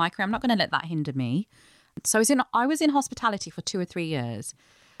pioneer my career. I'm not going to let that hinder me. So I was in hospitality for 2 or 3 years.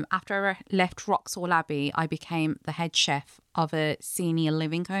 After I left Wroxall Abbey, I became the head chef of a senior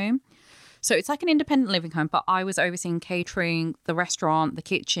living home. So it's like an independent living home, but I was overseeing catering, the restaurant, the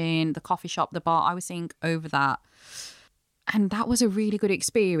kitchen, the coffee shop, the bar. I was seeing over that. And that was a really good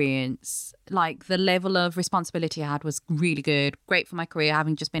experience. Like the level of responsibility I had was really good. Great for my career,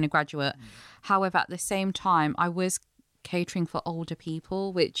 having just been a graduate. However, at the same time, I was catering for older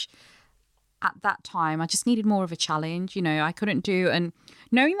people, which at that time, I just needed more of a challenge. You know, I couldn't do, and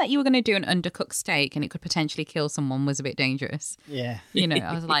knowing that you were going to do an undercooked steak and it could potentially kill someone was a bit dangerous. Yeah. You know,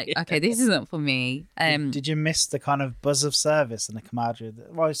 I was like, okay, this isn't for me. Did you miss the kind of buzz of service and the camaraderie?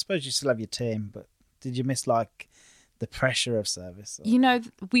 Well, I suppose you still have your team, but did you miss like the pressure of service? Or... You know,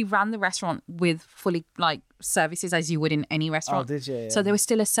 we ran the restaurant with fully like services as you would in any restaurant. Oh, did you? Yeah. So there was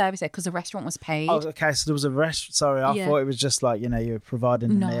still a service there because the restaurant was paid. Oh, okay. So there was a restaurant. Sorry, I thought it was just like, you know, you were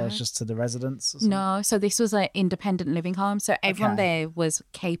providing the meals just to the residents or something. No, so this was an independent living home. So everyone there was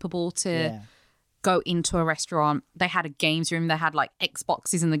capable to go into a restaurant. They had a games room. They had like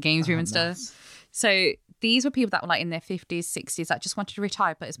Xboxes in the games room and stuff. Nice. So these were people that were like in their 50s, 60s that just wanted to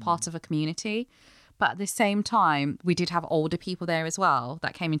retire, but as part of a community. But at the same time, we did have older people there as well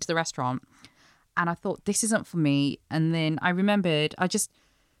that came into the restaurant. And I thought, this isn't for me. And then I remembered, I just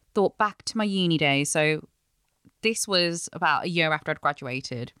thought back to my uni days. So this was about a year after I'd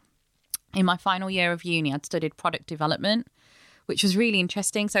graduated. In my final year of uni, I'd studied product development, which was really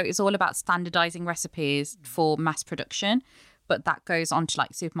interesting. So it's all about standardizing recipes for mass production, but that goes onto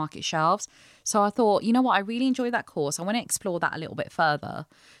like supermarket shelves. So I thought, you know what, I really enjoy that course. I want to explore that a little bit further.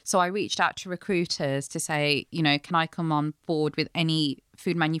 So I reached out to recruiters to say, you know, can I come on board with any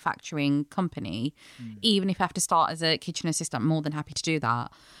food manufacturing company, even if I have to start as a kitchen assistant? I'm more than happy to do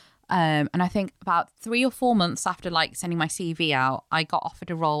that. And I think about 3 or 4 months after like sending my CV out, I got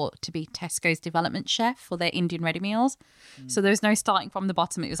offered a role to be Tesco's development chef for their Indian ready meals. So there was no starting from the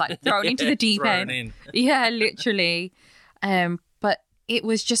bottom. It was like thrown into the deep end. Yeah, literally. But it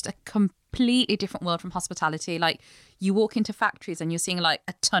was just a completely different world from hospitality. Like you walk into factories and you're seeing like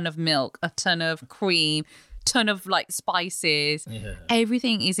a ton of milk, a ton of cream, ton of like spices. Yeah.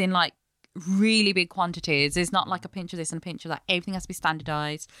 Everything is in like really big quantities. There's not like a pinch of this and a pinch of that. Everything has to be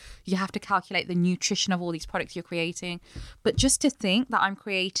standardized. You have to calculate the nutrition of all these products you're creating. But just to think that I'm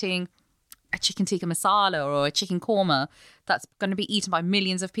creating a chicken tikka masala or a chicken korma that's going to be eaten by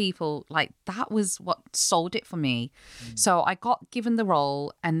millions of people, like that was what sold it for me. So I got given the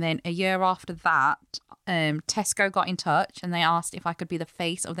role, and then a year after that, Tesco got in touch and they asked if I could be the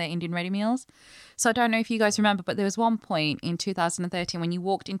face of their Indian ready meals. So I don't know if you guys remember, but there was one point in 2013 when you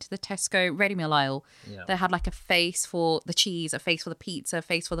walked into the Tesco ready meal aisle, they had like a face for the cheese, a face for the pizza, a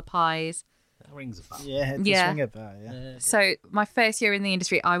face for the pies. That rings a bell. Yeah, it does ring a bell, yeah. So my first year in the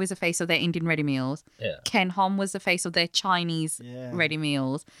industry, I was the face of their Indian ready meals. Yeah. Ken Hom was the face of their Chinese ready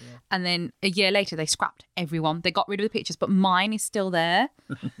meals. Yeah. And then a year later, they scrapped everyone. They got rid of the pictures, but mine is still there.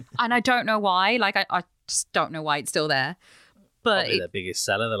 And I don't know why. Like, I just don't know why it's still there. But probably their biggest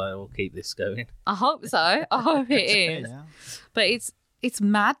seller. They're like, we'll keep this going. I hope so. I hope it is. Yeah. But it's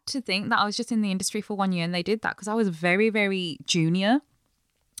mad to think that I was just in the industry for 1 year and they did that because I was very, very junior.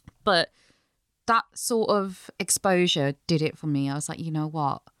 But that sort of exposure did it for me. I was like, you know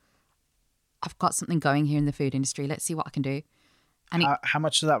what? I've got something going here in the food industry. Let's see what I can do. And how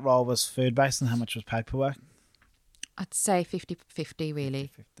much of that role was food-based and how much was paperwork? I'd say 50-50,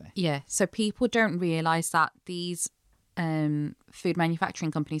 really. 50-50. Yeah. So people don't realise that these food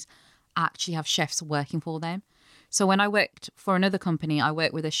manufacturing companies actually have chefs working for them. So when I worked for another company, I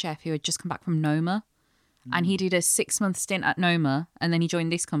worked with a chef who had just come back from Noma. And he did a 6-month stint at Noma. And then he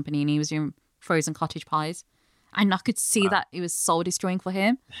joined this company and he was doing frozen cottage pies, And I could see that it was soul destroying for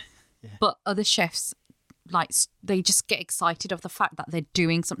him. But other chefs, like, they just get excited of the fact that they're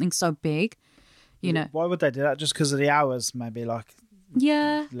doing something so big, you know. Why would they do that? Just because of the hours, maybe, like,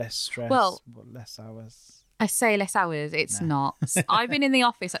 Yeah. less stress, Well, but less hours. I say less hours. It's not. I've been in the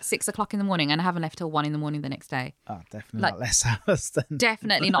office at 6 o'clock in the morning and I haven't left till 1 a.m. the next day. Oh, definitely like- not less hours then.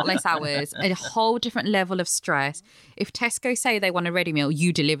 Definitely not less hours. A whole different level of stress. If Tesco say they want a ready meal,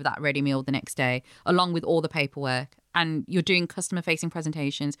 you deliver that ready meal the next day, along with all the paperwork. And you're doing customer-facing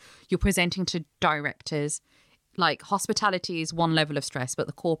presentations. You're presenting to directors. Like, hospitality is one level of stress, but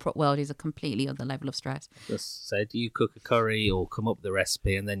the corporate world is a completely other level of stress. Just say, do you cook a curry or come up with the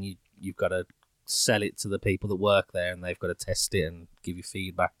recipe, and then you've got to sell it to the people that work there, and they've got to test it and give you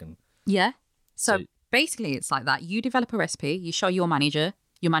feedback. And Yeah. So So- basically, it's like that. You develop a recipe, you show your manager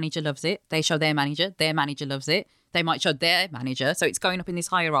loves it. They show their manager loves it. They might show their manager. So it's going up in this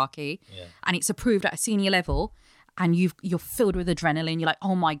hierarchy, and it's approved at a senior level. And you're filled with adrenaline. You're like,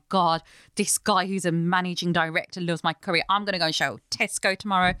 oh my God, this guy who's a managing director loves my curry. I'm going to go and show Tesco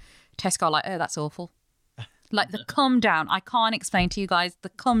tomorrow. Tesco are like, oh, that's awful. Like the come down. I can't explain to you guys the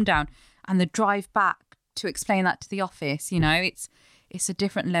come down and the drive back to explain that to the office. You know, it's a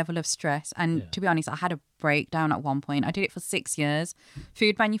different level of stress. And to be honest, I had a breakdown at one point. I did it for 6 years.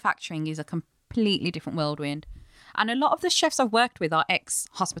 Food manufacturing is a completely different whirlwind. And a lot of the chefs I've worked with are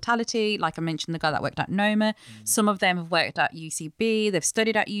ex-hospitality. Like I mentioned, the guy that worked at Noma. Some of them have worked at UCB. They've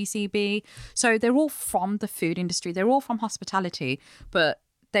studied at UCB. So they're all from the food industry. They're all from hospitality. But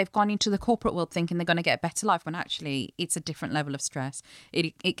they've gone into the corporate world thinking they're going to get a better life when actually it's a different level of stress.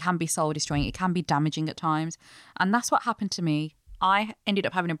 It can be soul destroying. It can be damaging at times. And that's what happened to me. I ended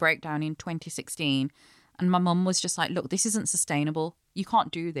up having a breakdown in 2016. And my mum was just like, look, this isn't sustainable. You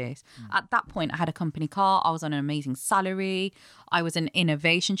can't do this. At that point, I had a company car. I was on an amazing salary. I was an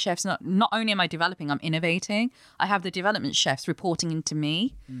innovation chef. So not only am I developing, I'm innovating. I have the development chefs reporting into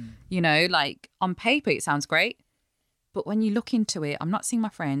me. You know, like on paper, it sounds great. But when you look into it, I'm not seeing my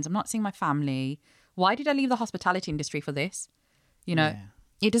friends. I'm not seeing my family. Why did I leave the hospitality industry for this? You know,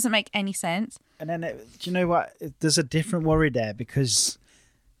 it doesn't make any sense. And then, do you know what? There's a different worry there because,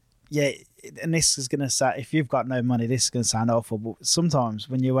 and this is going to sound, if you've got no money, this is going to sound awful, but sometimes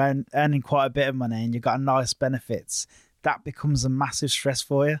when you're earning quite a bit of money and you've got nice benefits, that becomes a massive stress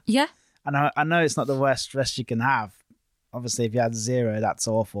for you. Yeah. And I know it's not the worst stress you can have. Obviously, if you had zero, that's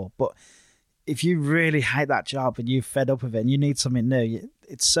awful. But if you really hate that job and you're fed up with it and you need something new,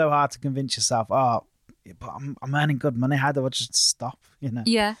 it's so hard to convince yourself, but I'm earning good money. How do I just stop? You know?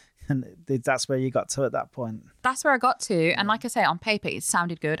 Yeah. And that's where you got to at that point. That's where I got to. And like I say, on paper, it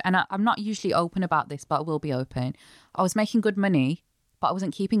sounded good. And I'm not usually open about this, but I will be open. I was making good money, but I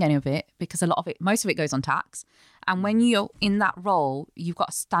wasn't keeping any of it because most of it goes on tax. And when you're in that role, you've got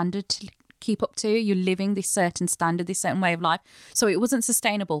a standard to keep up to. You're living this certain standard, this certain way of life. So it wasn't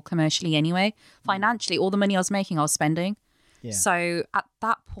sustainable commercially anyway. Financially, all the money I was making, I was spending. Yeah. So at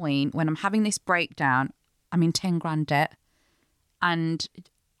that point, when I'm having this breakdown, I'm in 10 grand debt. And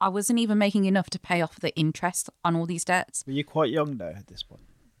I wasn't even making enough to pay off the interest on all these debts. Were you quite young though at this point?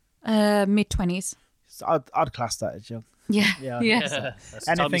 Mid-20s. So I'd class that as young. Yeah. Yeah. Yeah. that's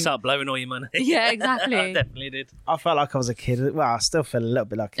the time you start blowing all your money. Yeah, exactly. I definitely did. I felt like I was a kid. Well, I still feel a little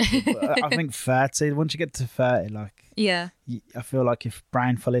bit like a kid. But I think 30, once you get to 30, like, Yeah. I feel like your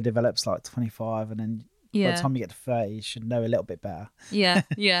brain fully develops like 25, and then by Yeah. the time you get to 30, you should know a little bit better. Yeah.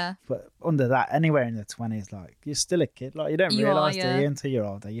 Yeah. But under that, anywhere in the 20s, like, you're still a kid. Like, you don't You realise, are, yeah. do you, until you're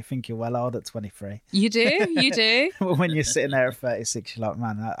older. You think you're well old at 23. You do. You do. But when you're sitting there at 36, you're like,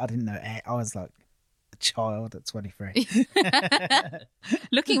 man, I didn't know. I was like a child at 23.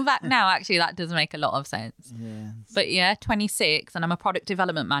 Looking back now, actually, that does make a lot of sense. Yeah. But yeah, 26, and I'm a product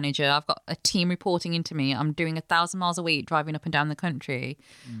development manager. I've got a team reporting into me. I'm doing 1,000 miles a week driving up and down the country.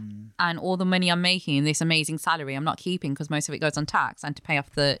 And all the money I'm making, this amazing salary, I'm not keeping because most of it goes on tax and to pay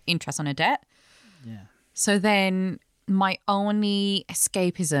off the interest on a debt. Yeah. So then my only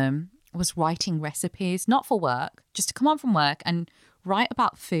escapism was writing recipes, not for work, just to come home from work and write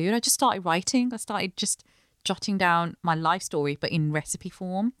about food. I just started writing. I started just jotting down my life story, but in recipe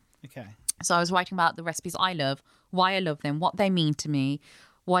form. Okay. So I was writing about the recipes I love, why I love them, what they mean to me,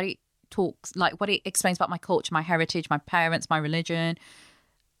 what it talks, like what it explains about my culture, my heritage, my parents, my religion.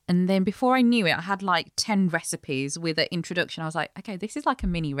 And then before I knew it, I had like 10 recipes with an introduction. I was like, okay, this is like a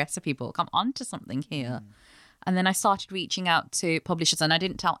mini recipe book. I'm onto something here. And then I started reaching out to publishers, and I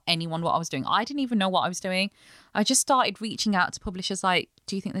didn't tell anyone what I was doing. I didn't even know what I was doing. I just started reaching out to publishers like,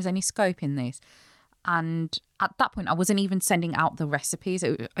 do you think there's any scope in this? And at that point, I wasn't even sending out the recipes.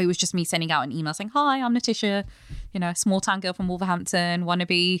 It was just me sending out an email saying, hi, I'm Natisha, small town girl from Wolverhampton, want to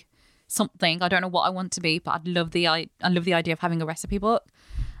be something. I don't know what I want to be, but I love the idea of having a recipe book.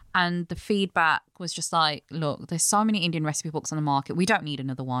 And the feedback was just like, look, there's so many Indian recipe books on the market. We don't need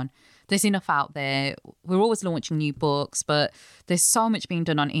another one. There's enough out there. We're always launching new books, but there's so much being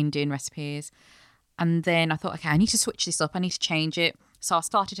done on Indian recipes. And then I thought, okay, I need to switch this up. I need to change it. So I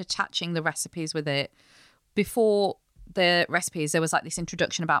started attaching the recipes with it. Before the recipes, there was like this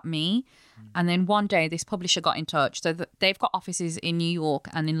introduction about me. And then one day this publisher got in touch. So they've got offices in New York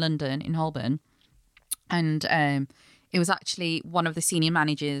and in London, in Holborn. And it was actually one of the senior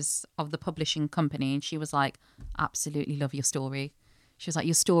managers of the publishing company. And she was like, absolutely love your story. She was like,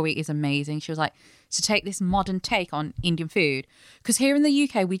 your story is amazing. She was like, to take this modern take on Indian food. Because here in the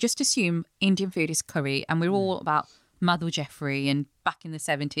UK, we just assume Indian food is curry. And we're all about Madhu Jeffrey. And back in the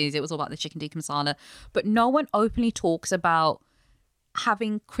 70s, it was all about the chicken tikka masala. But no one openly talks about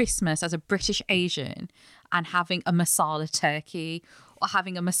having Christmas as a British Asian and having a masala turkey or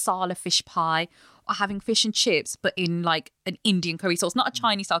having a masala fish pie or having fish and chips, but in like an Indian curry sauce, not a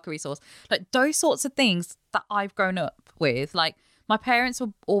Chinese style curry sauce. Like those sorts of things that I've grown up with. Like my parents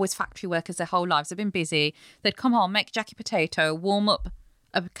were always factory workers their whole lives. They've been busy. They'd come home, make jackie potato, warm up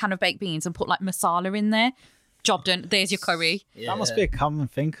a can of baked beans and put like masala in there. Job done. There's your curry. That must be a common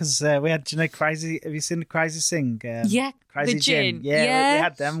thing because we had, Crazy. Have you seen the Crazy Sing? Yeah, Crazy the gin. Yeah, we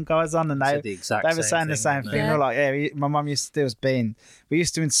had them guys on, and they were saying the same thing. They were like, my mum used to do us beans. We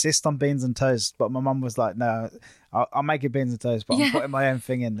used to insist on beans and toast, but my mum was like, no, I'll make you beans and toast, but I'm putting my own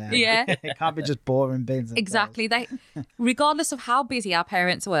thing in there. Yeah, it can't be just boring beans and exactly. toast. Regardless of how busy our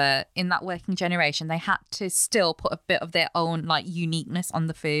parents were in that working generation, they had to still put a bit of their own like uniqueness on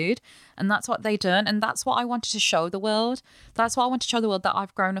the food, and that's what they done, and that's what I wanted to show the world. That's what I want to show the world that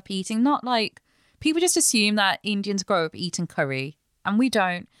I've grown up eating. Not like people just assume that Indians grow up eating curry, and we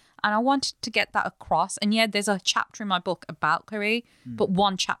don't. And I wanted to get that across. And yeah, there's a chapter in my book about curry, but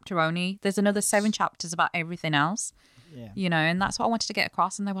one chapter only. There's another 7 chapters about everything else, and that's what I wanted to get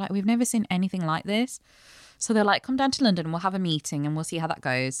across. And they were like, we've never seen anything like this. So they're like, come down to London and we'll have a meeting and we'll see how that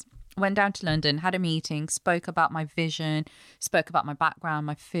goes. Went down to London, had a meeting, spoke about my vision, spoke about my background,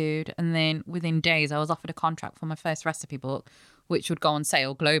 my food. And then within days, I was offered a contract for my first recipe book, which would go on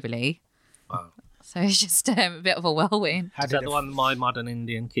sale globally. Wow. So it's just a bit of a whirlwind. Is that the one, My Modern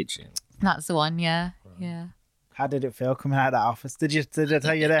Indian Kitchen? That's the one, yeah. Right. Yeah. How did it feel coming out of that office? Did I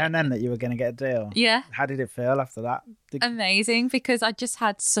tell you there and then that you were going to get a deal? Yeah. How did it feel after that? Amazing, because I just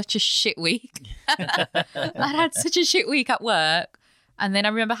had such a shit week. I had such a shit week at work. And then I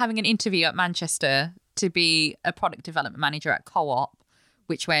remember having an interview at Manchester to be a product development manager at Co-op,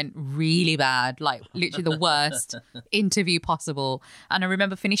 which went really bad, like literally the worst interview possible. And I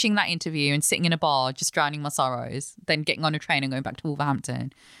remember finishing that interview and sitting in a bar, just drowning my sorrows, then getting on a train and going back to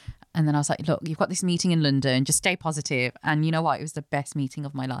Wolverhampton. And then I was like, look, you've got this meeting in London, just stay positive. And you know what? It was the best meeting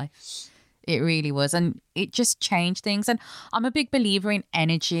of my life. It really was. And it just changed things. And I'm a big believer in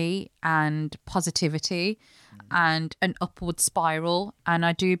energy and positivity and an upward spiral. And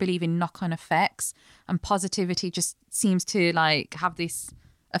I do believe in knock-on effects. And positivity just seems to like have this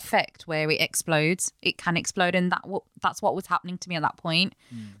effect where it explodes. It can explode. And that's what was happening to me at that point.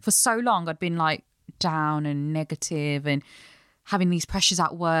 For so long, I'd been like down and negative and having these pressures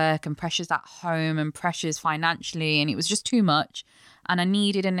at work and pressures at home and pressures financially. And it was just too much. And I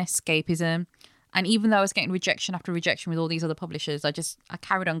needed an escapism. And even though I was getting rejection after rejection with all these other publishers, I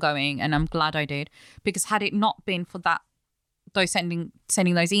carried on going, and I'm glad I did. Because had it not been for those sending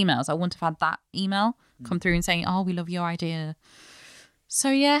those emails, I wouldn't have had that email come through and saying, oh, we love your idea. So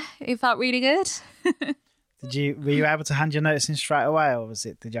yeah, it felt really good. Were you able to hand your notice in straight away, or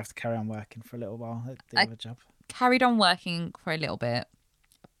did you have to carry on working for a little while at the other job? Carried on working for a little bit.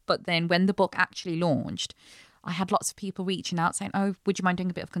 But then when the book actually launched, I had lots of people reaching out saying, oh, would you mind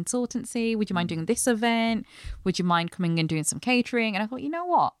doing a bit of consultancy? Would you mind doing this event? Would you mind coming and doing some catering? And I thought, you know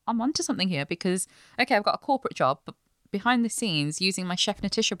what? I'm onto something here because, okay, I've got a corporate job, but behind the scenes, using my Chef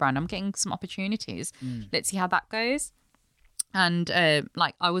Natisha brand, I'm getting some opportunities. Let's see how that goes. And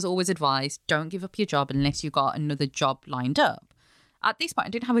I was always advised, don't give up your job unless you got another job lined up. At this point, I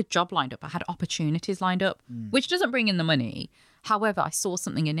didn't have a job lined up. I had opportunities lined up, which doesn't bring in the money. However, I saw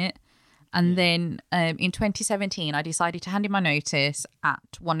something in it. And then in 2017, I decided to hand in my notice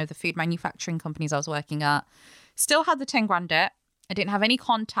at one of the food manufacturing companies I was working at. Still had the 10 grand debt. I didn't have any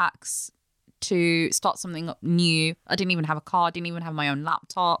contacts to start something up new. I didn't even have a car. I didn't even have my own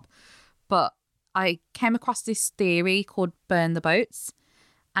laptop. But I came across this theory called Burn the Boats.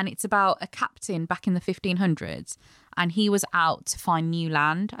 And it's about a captain back in the 1500s. And he was out to find new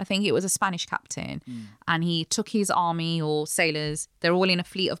land. I think it was a Spanish captain. And he took his army or sailors. They're all in a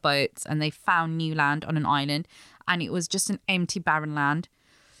fleet of boats. And they found new land on an island. And it was just an empty, barren land.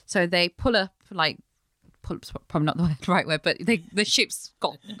 So they pull up, like, pull up's probably not the right word, but the ship's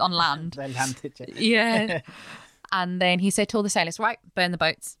got on land. They landed. Yeah. And then he said to all the sailors, right, burn the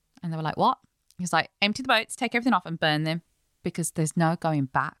boats. And they were like, what? He was like, empty the boats, take everything off and burn them because there's no going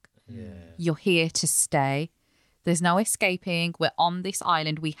back. Yeah. You're here to stay. There's no escaping. We're on this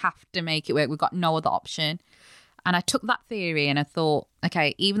island. We have to make it work. We've got no other option. And I took that theory and I thought,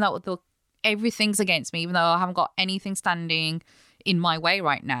 okay, even though everything's against me, even though I haven't got anything standing in my way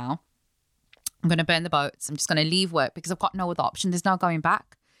right now, I'm going to burn the boats. I'm just going to leave work because I've got no other option. There's no going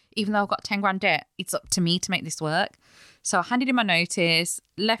back. Even though I've got 10 grand debt, it's up to me to make this work. So I handed in my notice,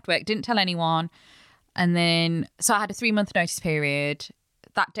 left work, didn't tell anyone. And then, so I had a 3-month notice period.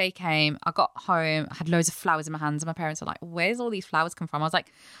 That day came, I got home, I had loads of flowers in my hands. And my parents were like, where's all these flowers come from? I was like,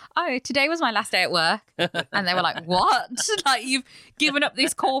 oh, today was my last day at work. And they were like, what? Like, you've given up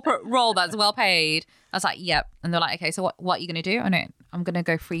this corporate role that's well paid. I was like, yep. And they're like, okay, so what are you going to do? And I'm going to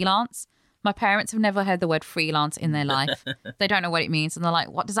go freelance. My parents have never heard the word freelance in their life. They don't know what it means. And they're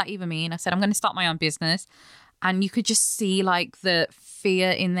like, what does that even mean? I said, I'm going to start my own business. And you could just see like the fear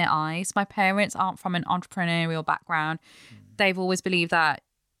in their eyes. My parents aren't from an entrepreneurial background. They've always believed that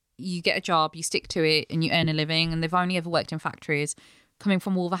you get a job, you stick to it and you earn a living. And they've only ever worked in factories. Coming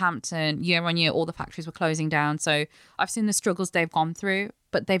from Wolverhampton, year on year, all the factories were closing down. So I've seen the struggles they've gone through,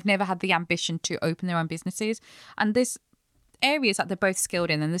 but they've never had the ambition to open their own businesses. And this areas that they're both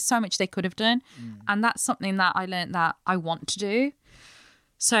skilled in and there's so much they could have done, and that's something that I learned that I want to do.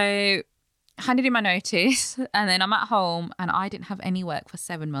 So handed in my notice and then I'm at home and I didn't have any work for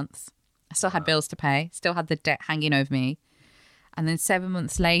 7 months. I still had bills to pay, still had the debt hanging over me. And then 7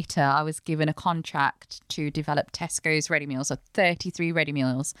 months later I was given a contract to develop Tesco's ready meals, so 33 ready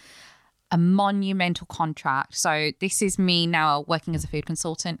meals, a monumental contract. So this is me now working as a food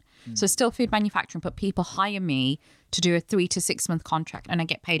consultant. So still food manufacturing, but people hire me to do a 3 to 6 month contract and I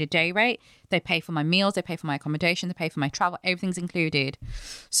get paid a day rate. They pay for my meals, they pay for my accommodation, they pay for my travel, everything's included.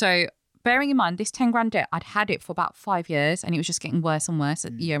 So bearing in mind this 10 grand debt, I'd had it for about 5 years and it was just getting worse and worse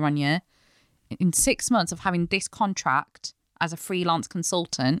year on year. In 6 months of having this contract as a freelance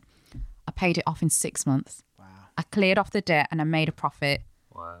consultant, I paid it off in 6 months. Wow. I cleared off the debt and I made a profit.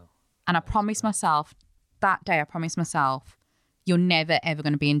 Wow. And I promised myself, that day I promised myself, you're never, ever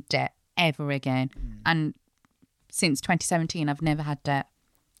going to be in debt ever again. And since 2017, I've never had debt.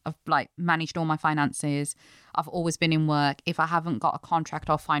 I've like managed all my finances. I've always been in work. If I haven't got a contract,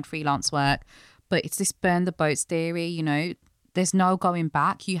 I'll find freelance work. But it's this burn the boats theory, you know, there's no going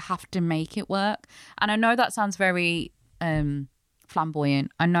back. You have to make it work. And I know that sounds very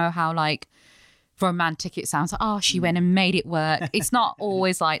flamboyant. I know how like romantic it sounds. Like, oh, she went and made it work. It's not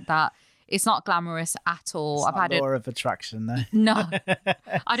always like that. It's not glamorous at all. It's not law of attraction, though. No,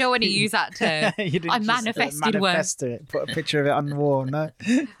 I don't want to use that term. I manifested work. It. Put a picture of it on the wall. No,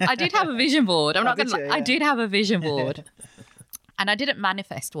 I did have a vision board. I'm not did gonna. you? I Yeah. did have a vision board, and I didn't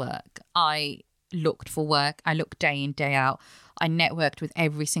manifest work. I looked for work. I looked day in, day out. I networked with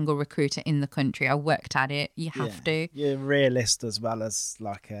every single recruiter in the country. I worked at it. You have to. You're a realist as well as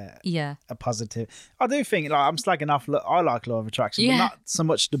like a positive. I do think like I'm slagging off. I like law of attraction, but not so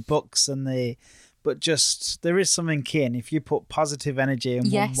much the books and but just there is something in if you put positive energy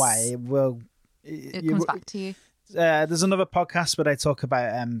in one way, it will. It comes back to you. There's another podcast where they talk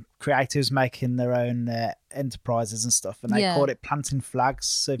about creatives making their own enterprises and stuff, and they call it planting flags.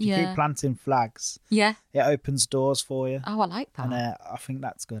 So if you keep planting flags, it opens doors for you. Oh, I like that. And I think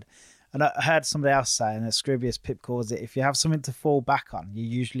that's good. And I heard somebody else say, and Scroobius Pip calls it, if you have something to fall back on, you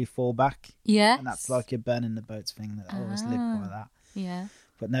usually fall back. Yeah. And that's like your burning the boats thing. That I always live by that. Yeah.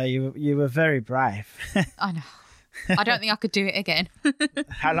 But no, you were very brave. I know. I don't think I could do it again.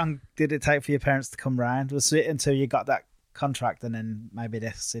 How long did it take for your parents to come round? Was it until you got that contract and then maybe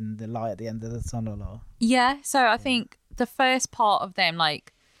this in the light at the end of the tunnel? Or? Yeah. So I think the first part of them,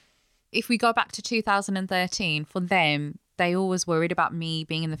 like, if we go back to 2013, for them, they always worried about me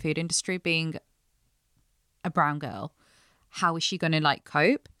being in the food industry, being a brown girl. How is she going to like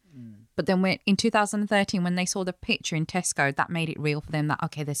cope? But then in 2013, when they saw the picture in Tesco, that made it real for them that,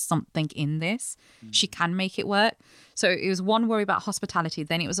 okay, there's something in this. She can make it work. So it was one worry about hospitality.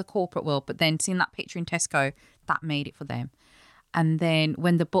 Then it was a corporate world. But then seeing that picture in Tesco, that made it for them. And then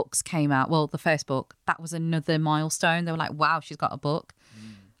when the books came out, well, the first book, that was another milestone. They were like, wow, she's got a book.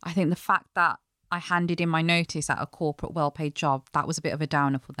 I think the fact that I handed in my notice at a corporate well-paid job, that was a bit of a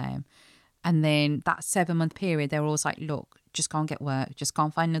downer for them. And then that 7-month period, they were always like, look, just go and get work, just go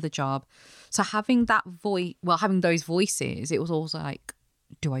and find another job. So having that having those voices, it was also like,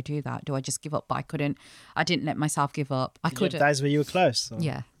 do I do that? Do I just give up? But I didn't let myself give up. I couldn't. Days where you were close? Or?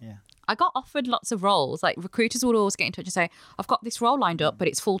 Yeah. I got offered lots of roles. Like recruiters would always get in touch and say, I've got this role lined up, but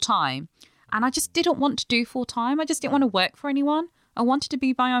it's full time. And I just didn't want to do full time. I just didn't want to work for anyone. I wanted to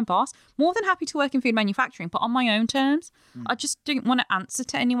be my own boss. More than happy to work in food manufacturing, but on my own terms. I just didn't want to answer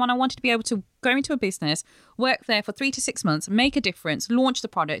to anyone. I wanted to be able to go into a business, work there for 3 to 6 months, make a difference, launch the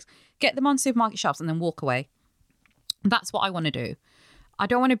products, get them on supermarket shelves, and then walk away. That's what I want to do. I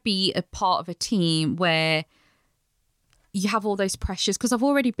don't want to be a part of a team where you have all those pressures, because I've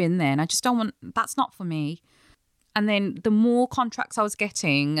already been there and I just don't want, that's not for me. And then the more contracts I was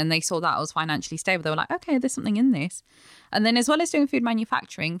getting and they saw that I was financially stable, they were like, okay, there's something in this. And then as well as doing food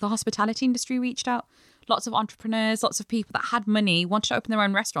manufacturing, the hospitality industry reached out. Lots of entrepreneurs, lots of people that had money, wanted to open their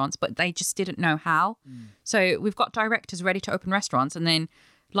own restaurants, but they just didn't know how. So we've got directors ready to open restaurants, and then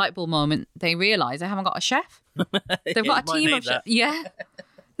light bulb moment, they realise they haven't got a chef. They've got a team of chefs. Yeah.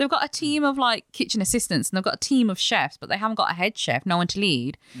 They've got a team of like kitchen assistants and they've got a team of chefs, but they haven't got a head chef, no one to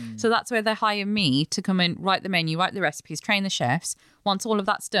lead. So that's where they hire me to come and write the menu, write the recipes, train the chefs. Once all of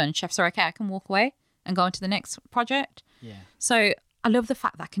that's done, chefs are okay, I can walk away and go on to the next project. Yeah. So I love the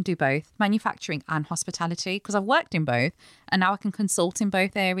fact that I can do both, manufacturing and hospitality, because I've worked in both and now I can consult in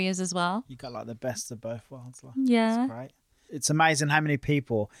both areas as well. You got like the best of both worlds. Like. Yeah. It's great. It's amazing how many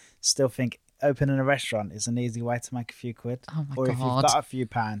people still think opening a restaurant is an easy way to make a few quid. Oh my or if you've God. got a few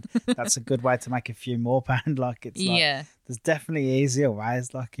pound, that's a good way to make a few more pound. Like it's like, Yeah. there's definitely easier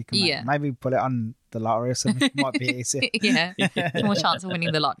ways. Like you can Yeah. maybe put it on the lottery or something. It might be easier. Yeah. There's more chance of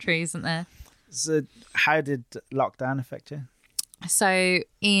winning the lottery, isn't there? So how did lockdown affect you? So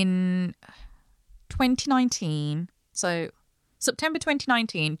in 2019, so September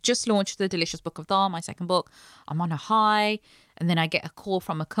 2019, just launched The Delicious Book of Dal, my second book. I'm on a high, and then I get a call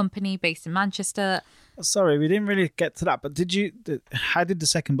from a company based in Manchester. Sorry, we didn't really get to that, but how did the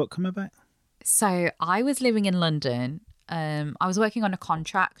second book come about? So I was living in London. I was working on a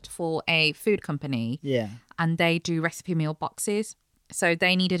contract for a food company, Yeah. and they do recipe meal boxes. So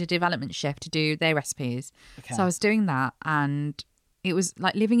they needed a development chef to do their recipes. Okay. So I was doing that, and it was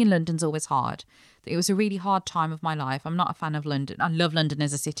like living in London's always hard. It was a really hard time of my life. I'm not a fan of London. I love London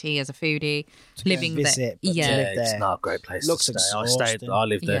as a city, as a foodie. Living visit, there, but to yeah, live It's there not a great place looks to stay. exhausting. I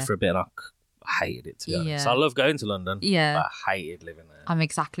lived there Yeah. for a bit and I hated it, to be honest. Yeah. I love going to London, Yeah. but I hated living there. I'm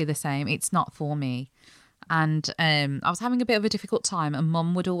exactly the same. It's not for me. And I was having a bit of a difficult time, and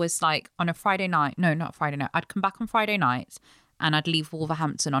Mum would always like on a Friday night. No, not Friday night. I'd come back on Friday nights, and I'd leave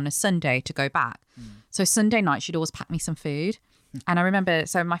Wolverhampton on a Sunday to go back. So Sunday night, she'd always pack me some food. And I remember,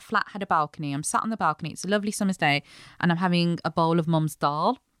 so my flat had a balcony. I'm sat on the balcony. It's a lovely summer's day, and I'm having a bowl of Mum's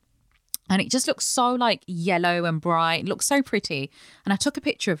dal. And it just looks so like yellow and bright. It looks so pretty. And I took a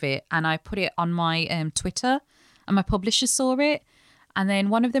picture of it and I put it on my Twitter, and my publishers saw it. And then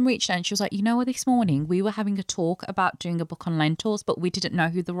one of them reached out and she was like, you know what, this morning we were having a talk about doing a book on lentils, but we didn't know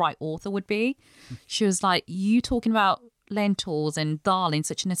who the right author would be. She was like, you talking about lentils and dal in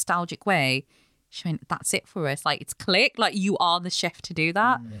such a nostalgic way. She went, that's it for us. Like, it's click. Like, you are the chef to do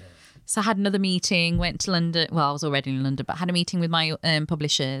that. So I had another meeting, went to London. Well, I was already in London, but had a meeting with my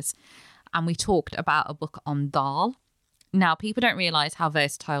publishers, and we talked about a book on dal. Now, people don't realise how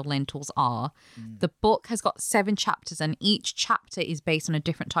versatile lentils are. The book has got 7 chapters, and each chapter is based on a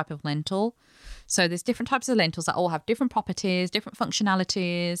different type of lentil. So there's different types of lentils that all have different properties, different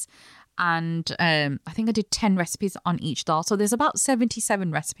functionalities. And I think I did 10 recipes on each dal. So there's about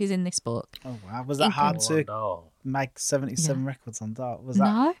 77 recipes in this book. Oh wow, was that hard to Oh, make 77 records on that? Was that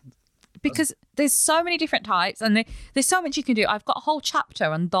No, because there's so many different types, and there's so much you can do. I've got a whole chapter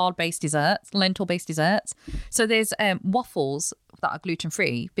on dal-based desserts, lentil-based desserts. So there's waffles that are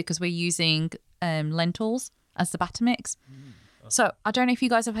gluten-free because we're using lentils as the batter mix. So I don't know if you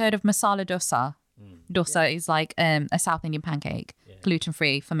guys have heard of masala dosa. Dosa is like a South Indian pancake,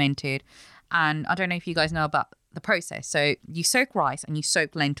 gluten-free, fermented. And I don't know if you guys know about the process. So you soak rice and you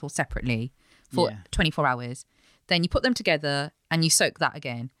soak lentils separately for Yeah. 24 hours. Then you put them together and you soak that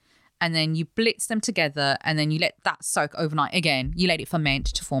again. And then you blitz them together, and then you let that soak overnight again. You let it ferment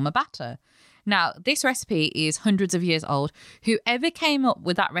to form a batter. Now, this recipe is hundreds of years old. Whoever came up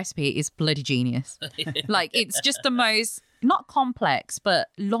with that recipe is bloody genius. Like, it's just the most, not complex, but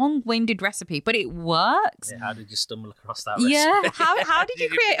long-winded recipe, but it works. yeah, how did you stumble across that recipe? Yeah. How did you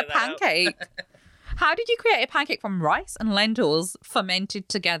create a figure that out? pancake? How did you create a pancake from rice and lentils fermented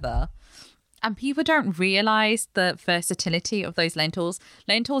together? And people don't realise the versatility of those lentils.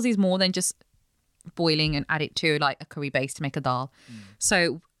 Lentils is more than just boiling and add it to like a curry base to make a dal.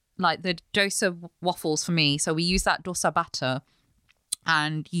 So like the dosa waffles for me, so we use that dosa batter,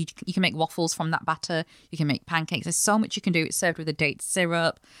 and you can make waffles from that batter. You can make pancakes. There's so much you can do. It's served with a date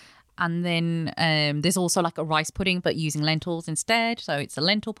syrup. And then there's also like a rice pudding, but using lentils instead. So it's a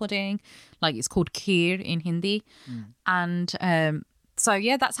lentil pudding, like it's called kheer in Hindi. And so,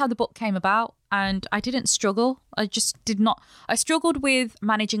 yeah, that's how the book came about. And I didn't struggle. I just did not. I struggled with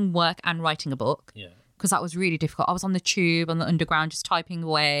managing work and writing a book. Yeah. Because that was really difficult. I was on the tube, on the underground, just typing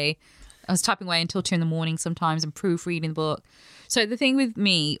away. I was typing away until 2 a.m. sometimes and proofreading the book. So the thing with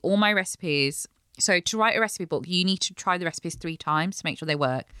me, all my recipes, so to write a recipe book, you need to try the recipes 3 times to make sure they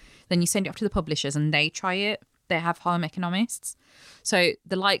work. Then you send it off to the publishers and they try it. They have home economists. So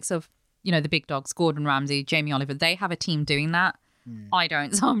the likes of, you know, the big dogs, Gordon Ramsay, Jamie Oliver, they have a team doing that. I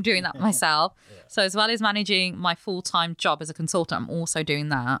don't, so I'm doing that myself. So as well as managing my full-time job as a consultant, I'm also doing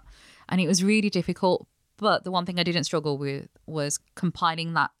that. And it was really difficult. But the one thing I didn't struggle with was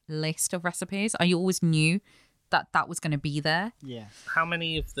compiling that list of recipes. I always knew that that was going to be there. Yeah. How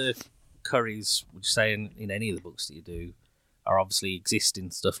many of the curries would you say in any of the books that you do are obviously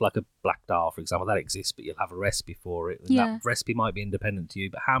existing stuff, like a black dal, for example, that exists, but you'll have a recipe for it. And Yeah. that recipe might be independent to you,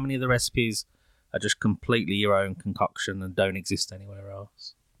 but how many of the recipes are just completely your own concoction and don't exist anywhere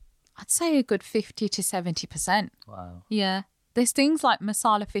else? I'd say a good 50 to 70%. Wow. Yeah. There's things like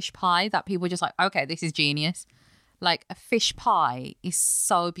masala fish pie that people are just like, okay, this is genius. Like a fish pie is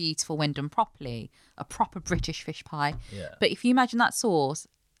so beautiful when done properly, a proper British fish pie. Yeah. But if you imagine that sauce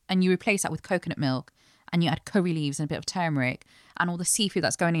and you replace that with coconut milk and you add curry leaves and a bit of turmeric and all the seafood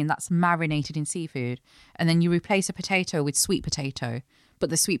that's going in, that's marinated in seafood. And then you replace a potato with sweet potato, but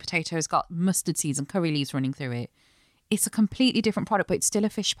the sweet potato has got mustard seeds and curry leaves running through it. It's a completely different product, but it's still a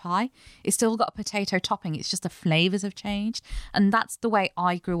fish pie. It's still got a potato topping. It's just the flavours have changed. And that's the way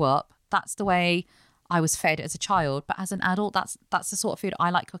I grew up. That's the way I was fed as a child. But as an adult, that's the sort of food I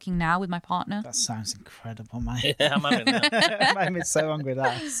like cooking now with my partner. That sounds incredible, mate. Yeah, I'm having that. Made me so hungry,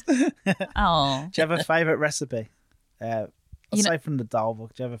 that. Oh, Do you have a favourite recipe? You know- Aside from the dal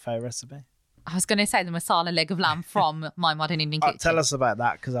book, do you have a favourite recipe? I was going to say the masala leg of lamb from My Modern Indian Kitchen. Tell us about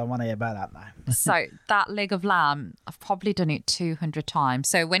that, because I want to hear about that now. So that leg of lamb, I've probably done it 200 times.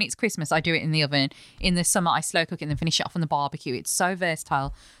 So when it's Christmas, I do it in the oven. In the summer, I slow cook it and then finish it off on the barbecue. It's so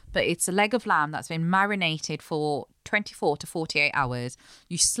versatile. But it's a leg of lamb that's been marinated for 24 to 48 hours.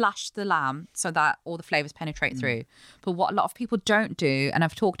 You slash the lamb so that all the flavours penetrate through. But what a lot of people don't do, and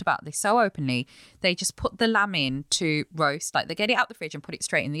I've talked about this so openly, they just put the lamb in to roast. Like they get it out the fridge and put it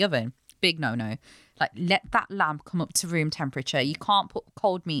straight in the oven. Big no-no. Like let that lamb come up to room temperature. You can't put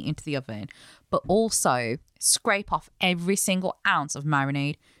cold meat into the oven. But also scrape off every single ounce of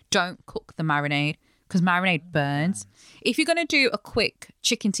marinade. Don't cook the marinade because marinade burns. If you're going to do a quick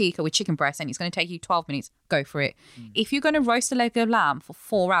chicken tikka with chicken breast and it's going to take you 12 minutes, go for it. If you're going to roast a leg of lamb for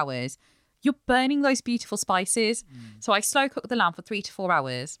 4 hours, you're burning those beautiful spices. So I slow cook the lamb for 3 to 4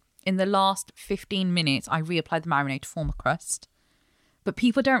 hours. In the last 15 minutes, I reapply the marinade to form a crust. But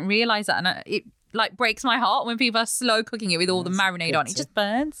people don't realise that, and it like breaks my heart when people are slow cooking it with all the marinade on. It just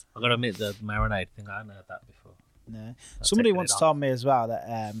burns. I've got to admit, the marinade thing, I hadn't heard that before. No. Somebody taking once it off. told me as well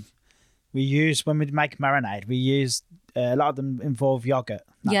that we use, when we make marinade, we use, a lot of them involve yogurt,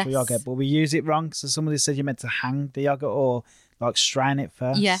 natural Yes. yogurt, but we use it wrong. So somebody said you're meant to hang the yogurt or like strain it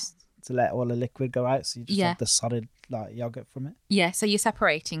first Yeah. to let all the liquid go out. So you just Yeah. have the solid like yogurt from it. Yeah, so you're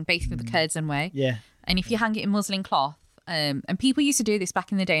separating basically the curds and whey. Yeah. And if you hang it in muslin cloth, and people used to do this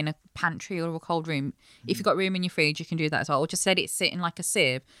back in the day in a pantry or a cold room. If you've got room in your fridge, you can do that as well. Or just let it sit in like a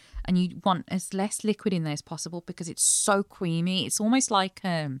sieve. And you want as less liquid in there as possible because it's so creamy. It's almost like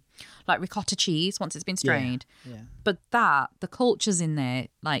ricotta cheese once it's been strained. Yeah. But the cultures in there,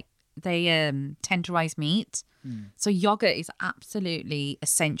 like they tenderize meat. So yogurt is absolutely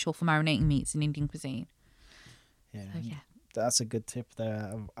essential for marinating meats in Indian cuisine. Yeah. So yeah. That's a good tip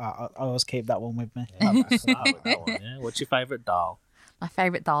there. I always keep that one with me. Yeah, that one, yeah. What's your favourite dal? My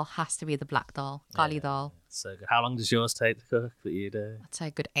favourite dal has to be the black dal, gali dal. So good. How long does yours take to cook that you do? I'd say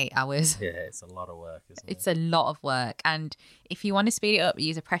a good 8 hours. Yeah, it's a lot of work, isn't it? It's a lot of work. And if you want to speed it up,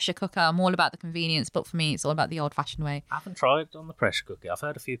 use a pressure cooker. I'm all about the convenience, but for me, it's all about the old-fashioned way. I haven't tried on the pressure cooker. I've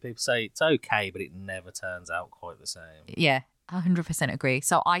heard a few people say it's okay, but it never turns out quite the same. Yeah, 100% agree.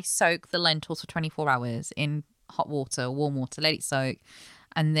 So I soak the lentils for 24 hours in hot water, warm water, let it soak.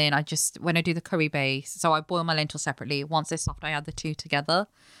 And then when I do the curry base, so I boil my lentils separately. Once they're soft, I add the two together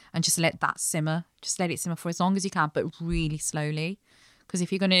and just let that simmer. Just let it simmer for as long as you can, but really slowly. Because if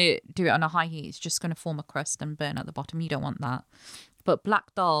you're going to do it on a high heat, it's just going to form a crust and burn at the bottom. You don't want that. But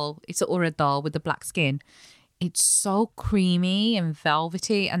black dal, it's an urad dal with the black skin. It's so creamy and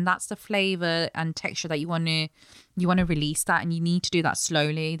velvety, and that's the flavour and texture that you want to release that, and you need to do that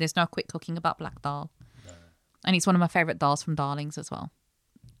slowly. There's no quick cooking about black dal. And it's one of my favourite dals from Darlings as well.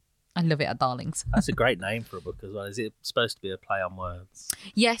 I love it at Darlings. That's a great name for a book as well. Is it supposed to be a play on words?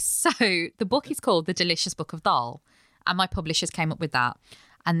 Yes, so the book is called The Delicious Book of Dal, and my publishers came up with that.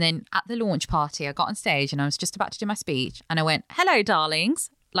 And then at the launch party, I got on stage and I was just about to do my speech, and I went, "Hello, darlings,"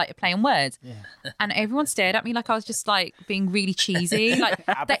 like a play on words. Yeah. And everyone stared at me like I was just like being really cheesy. Like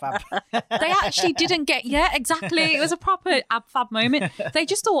they actually didn't get, yeah, exactly. It was a proper ab-fab moment. They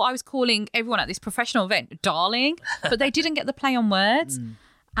just thought I was calling everyone at this professional event darling, but they didn't get the play on words.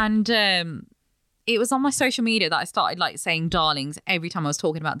 And it was on my social media that I started like saying darlings every time I was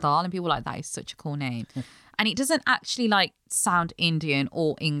talking about Dal, and people were like, that is such a cool name. And it doesn't actually like sound Indian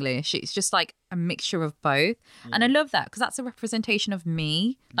or English. It's just like a mixture of both. And I love that because that's a representation of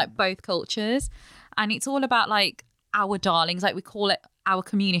me, like both cultures. And it's all about like our darlings, like we call it our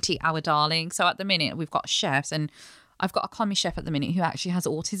community, our darling. So at the minute we've got chefs, and I've got a commis chef at the minute who actually has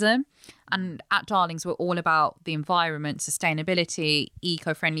autism. And at Darlings, we're all about the environment, sustainability,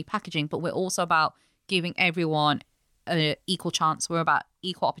 eco-friendly packaging, but we're also about giving everyone an equal chance. We're about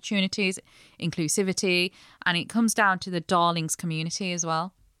equal opportunities, inclusivity, and it comes down to the Darlings community as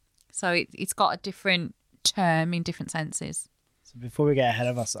well. So it's got a different term in different senses. So before we get ahead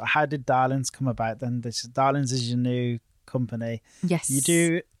of us, how did Darlings come about then? Darlings is your new company. Yes. You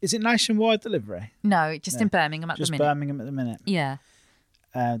do, is it nationwide delivery? No, just in Birmingham at the Just minute. Birmingham at the minute. Yeah.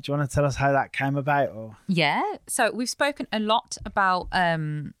 Do you want to tell us how that came about? Or Yeah. So we've spoken a lot about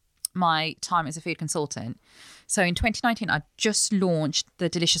my time as a food consultant. So in 2019, I just launched the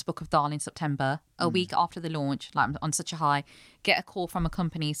Delicious Book of Dal in September. A week after the launch, like I'm on such a high, get a call from a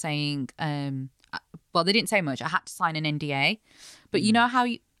company saying, well, they didn't say much. I had to sign an NDA. But you know how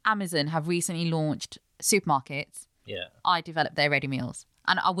Amazon have recently launched supermarkets? Yeah. I developed their ready meals.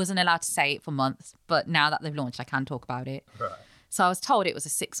 And I wasn't allowed to say it for months. But now that they've launched, I can talk about it. Right. So I was told it was a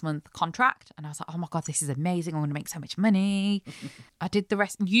 6-month contract, and I was like, oh my God, this is amazing. I'm going to make so much money. I did the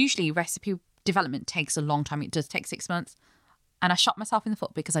rest. Usually recipe development takes a long time. It does take 6 months. And I shot myself in the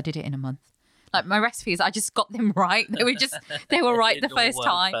foot because I did it in a month. Like my recipes, I just got them right. They were right the first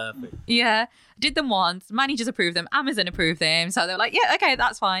time. Perfect. Yeah. Did them once. Managers approved them. Amazon approved them. So they were like, yeah, okay,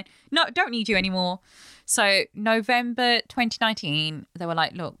 that's fine. No, don't need you anymore. So November 2019, they were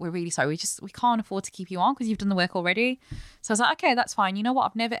like, look, we're really sorry. We can't afford to keep you on because you've done the work already. So I was like, okay, that's fine. You know what?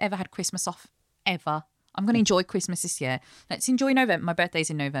 I've never, ever had Christmas off ever. I'm going to enjoy Christmas this year. Let's enjoy November. My birthday's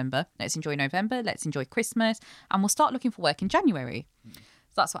in November. Let's enjoy November. Let's enjoy Christmas. And we'll start looking for work in January.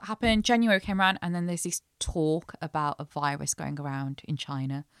 So that's what happened. January came around, and then there's this talk about a virus going around in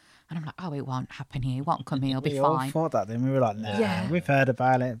China. And I'm like, oh, it won't happen here. It won't come here. It'll be we fine. all thought that then. We were like, no, Yeah. we've heard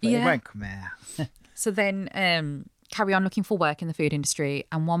about it, but it Yeah. won't come here. So then carry on looking for work in the food industry.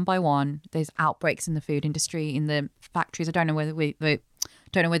 And one by one, there's outbreaks in the food industry, in the factories. I don't know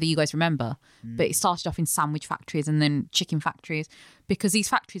whether you guys remember, but it started off in sandwich factories and then chicken factories, because these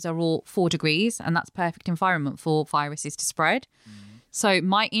factories are all 4 degrees, and that's perfect environment for viruses to spread. So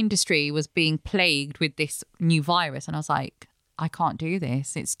my industry was being plagued with this new virus, and I was like, I can't do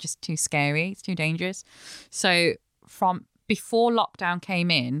this. It's just too scary. It's too dangerous. So from before lockdown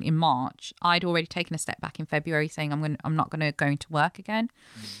came in March, I'd already taken a step back in February, saying I'm not going to go into work again,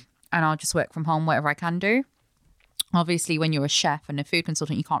 and I'll just work from home, whatever I can do. Obviously, when you're a chef and a food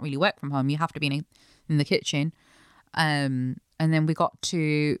consultant, you can't really work from home. You have to be in the kitchen. And then we got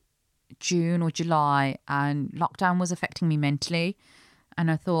to June or July, and lockdown was affecting me mentally. And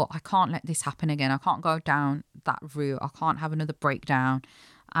I thought, I can't let this happen again. I can't go down that route. I can't have another breakdown.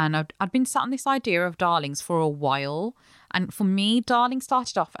 And I'd been sat on this idea of Darlings for a while. And for me, Darling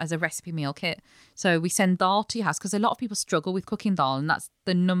started off as a recipe meal kit. So we send dal to your house, because a lot of people struggle with cooking dal. And that's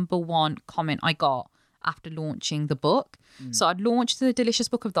the number one comment I got after launching the book. So I'd launched the Delicious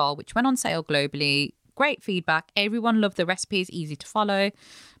Book of Dal, which went on sale globally. Great feedback. Everyone loved the recipes, easy to follow.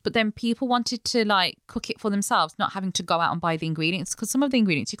 But then people wanted to like cook it for themselves, not having to go out and buy the ingredients, because some of the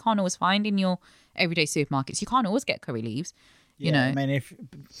ingredients you can't always find in your everyday supermarkets. You can't always get curry leaves. You know, I mean, if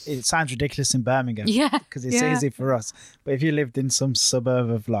it sounds ridiculous in Birmingham, Yeah, because it's yeah. easy for us. But if you lived in some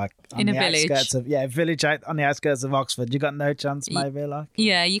suburb of like on In a the village. outskirts of village out on the outskirts of Oxford, you got no chance, maybe like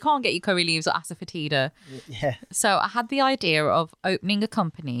Yeah, you can't get your curry leaves or asafoetida. yeah. So I had the idea of opening a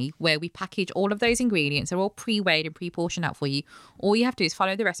company where we package all of those ingredients. They're all pre-weighed and pre-portioned out for you. All you have to do is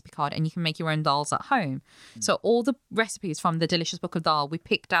follow the recipe card, and you can make your own dals at home. So all the recipes from the Delicious Book of Dal, we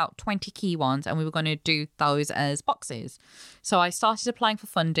picked out 20 key ones, and we were going to do those as boxes. So I started applying for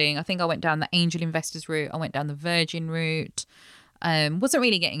funding. I think I went down the angel investors route. I went down the Virgin route. Wasn't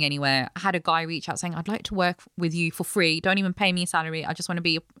really getting anywhere. I had a guy reach out saying, I'd like to work with you for free. Don't even pay me a salary. I just want to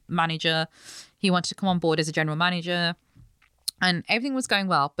be a manager. He wanted to come on board as a general manager, and everything was going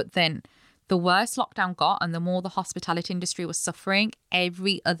well. But then the worse lockdown got and the more the hospitality industry was suffering,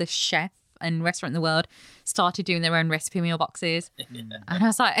 every other chef and restaurant in the world started doing their own recipe meal boxes. And I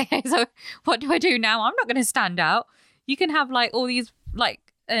was like, okay, so what do I do now? I'm not going to stand out. You can have like all these like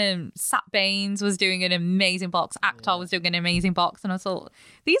Sat Baines was doing an amazing box. Akhtar was doing an amazing box. And I thought,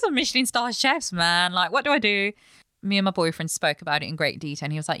 these are Michelin star chefs, man. Like, what do I do? Me and my boyfriend spoke about it in great detail.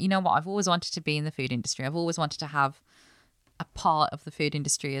 And he was like, you know what? I've always wanted to be in the food industry. I've always wanted to have a part of the food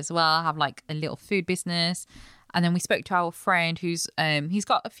industry as well, have like a little food business. And then we spoke to our friend who's he's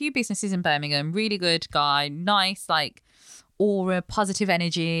got a few businesses in Birmingham, really good guy, nice, like aura, positive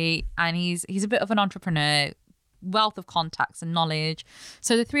energy, and he's a bit of an entrepreneur, wealth of contacts and knowledge.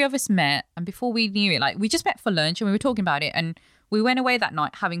 So the three of us met, and before we knew it, like we just met for lunch and we were talking about it, and we went away that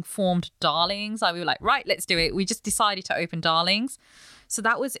night having formed Darlings. Like we were like, right, let's do it. We just decided to open Darlings. So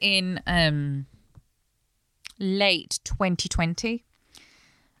that was in late 2020.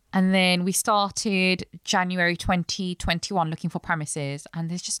 And then we started January 2021 looking for premises, and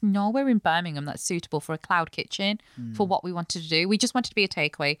there's just nowhere in Birmingham that's suitable for a cloud kitchen for what we wanted to do. We just wanted to be a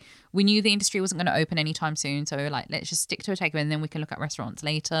takeaway. We knew the industry wasn't going to open anytime soon, so we were like, let's just stick to a takeaway and then we can look at restaurants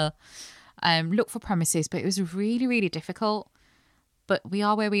later. Look for premises, but it was really, really difficult. But we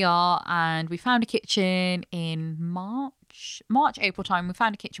are where we are, and we found a kitchen in March, April time. We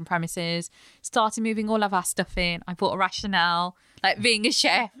found a kitchen premises, started moving all of our stuff in. I bought a rationale, like being a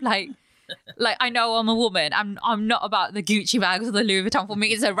chef, like I know I'm a woman. I'm not about the Gucci bags or the Louis Vuitton. For me,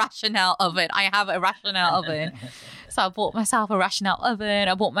 it's a rationale oven. I have a rationale oven. So I bought myself a rationale oven.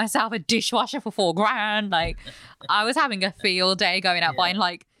 I bought myself a dishwasher for $4,000. Like I was having a field day going out buying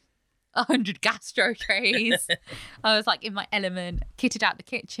like 100 gastro trays. I was like in my element, kitted out the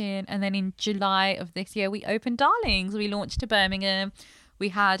kitchen. And then in July of this year, we opened Darlings. We launched to Birmingham. We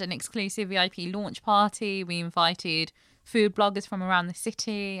had an exclusive VIP launch party. We invited food bloggers from around the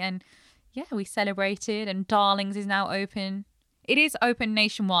city. And yeah, we celebrated, and Darlings is now open. It is open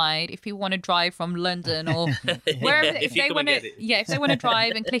nationwide if you want to drive from London or wherever. If they want to, if they want to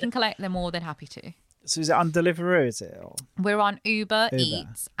drive and click and collect, they're more than happy to. So is it on Deliveroo, is it? Or? We're on Uber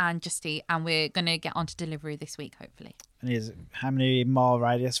Eats and Just Eat, and we're going to get onto delivery this week, hopefully. And how many mile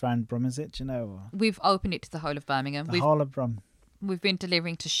radius around Brum is it, do you know? Or? We've opened it to the whole of Birmingham. The whole of Brum? We've been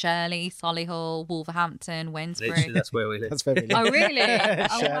delivering to Shirley, Solihull, Wolverhampton, Wednesbury. Literally, that's where we live. That's where we live. Oh, really?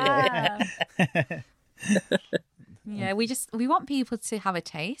 Oh, wow. Yeah, we want people to have a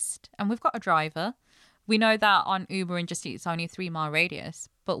taste, and we've got a driver. We know that on Uber and Just Eat it's only a 3-mile radius,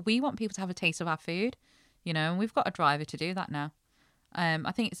 but we want people to have a taste of our food, you know, and we've got a driver to do that now.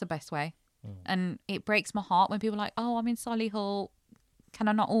 I think it's the best way. And it breaks my heart when people are like, oh, I'm in Solihull, can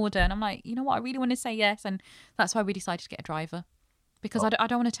I not order? And I'm like, you know what, I really want to say yes. And that's why we decided to get a driver, because I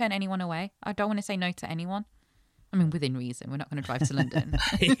don't want to turn anyone away. I don't want to say no to anyone. I mean, within reason. We're not going to drive to London.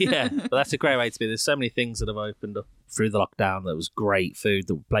 Yeah, but that's a great way to be. There's so many things that have opened up through the lockdown that was great food,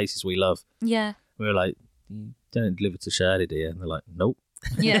 the places we love. Yeah. We were like, you don't deliver to Shirley, do you? And they're like, nope.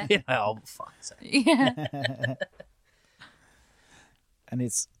 Yeah. Oh, fuck's sake. Yeah. And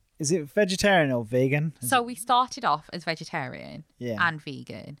is it vegetarian or vegan? So we started off as vegetarian Yeah. and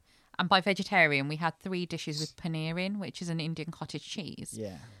vegan. And by vegetarian, we had 3 dishes with paneer in, which is an Indian cottage cheese.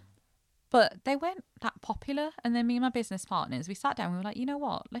 Yeah. But they weren't that popular. And then me and my business partners, we sat down and we were like, you know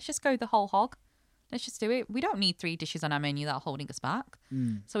what? Let's just go the whole hog. Let's just do it. We don't need 3 dishes on our menu that are holding us back.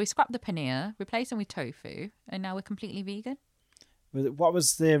 So we scrapped the paneer, replaced them with tofu, and now we're completely vegan. What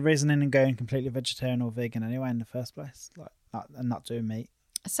was the reasoning in going completely vegetarian or vegan anyway in the first place? Like, not doing meat?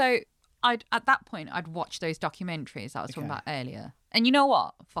 So at that point, I'd watched those documentaries that I was talking about earlier. And you know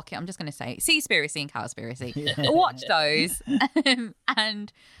what? Fuck it. I'm just going to say it. Seaspiracy and Cowspiracy. I watched those.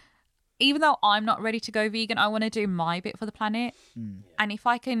 And even though I'm not ready to go vegan, I want to do my bit for the planet. And if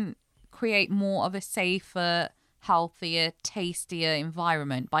I can create more of a safer, healthier, tastier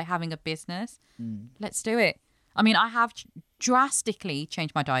environment by having a business, let's do it. I mean, I have drastically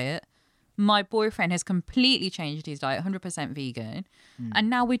changed my diet. My boyfriend has completely changed his diet, 100% vegan. And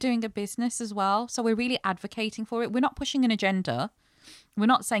now we're doing a business as well. So we're really advocating for it. We're not pushing an agenda. We're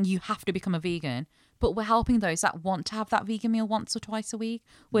not saying you have to become a vegan, but we're helping those that want to have that vegan meal once or twice a week.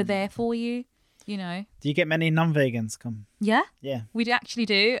 We're there for you, you know. Do you get many non-vegans come? Yeah. Yeah. We actually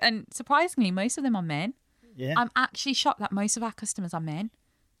do. And surprisingly, most of them are men. Yeah. I'm actually shocked that most of our customers are men,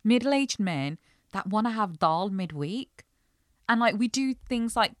 middle-aged men that want to have dal midweek. And like we do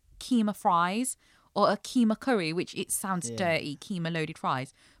things like keema fries or a keema curry, which it sounds dirty, keema loaded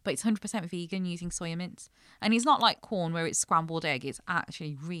fries, but it's 100% vegan using soya mince. And it's not like corn where it's scrambled egg. It's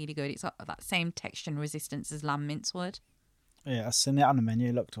actually really good. It's got that same texture and resistance as lamb mince would. Yeah, I seen it on the menu.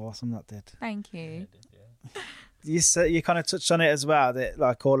 It looked awesome, that did. Thank you. You kind of touched on it as well, that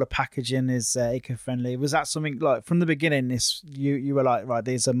like all the packaging is eco-friendly. Was that something like from the beginning? You were like, right,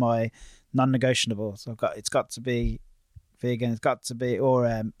 these are my non-negotiables. It's got to be vegan. It's got to be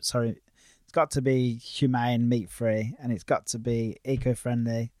it's got to be humane, meat-free, and it's got to be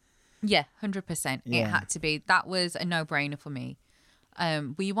eco-friendly. Yeah, 100%. Yeah. It had to be. That was a no-brainer for me.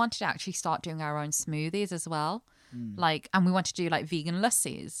 We wanted to actually start doing our own smoothies as well, and we wanted to do like vegan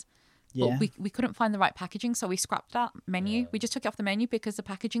lassies. Yeah. But we couldn't find the right packaging, so we scrapped that menu. We just took it off the menu because the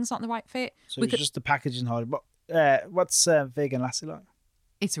packaging's not the right fit. So it's just the packaging hard. What's vegan lassi like?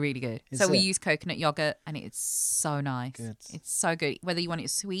 It's really good. Is So we it? use coconut yogurt, and it's so nice. Good. It's so good. Whether you want it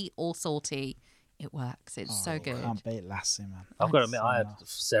sweet or salty, it works. It's so good. Can't beat lassi, man. I've got to admit, So I had nice.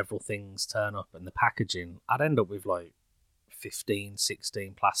 several things turn up, and the packaging, I'd end up with like 15,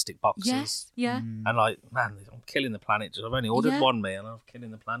 16 plastic boxes. Yes, yeah. And like, man, I'm killing the planet. I've only ordered Yeah. one meal and I'm killing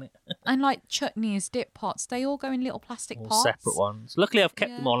the planet. And like chutneys, dip pots, they all go in little plastic All pots. separate ones. Luckily, I've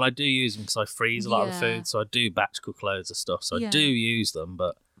kept them Yeah. all. And I do use them because I freeze a lot of the Yeah. food, so I do batch cook loads of stuff. So I Yeah. do use them,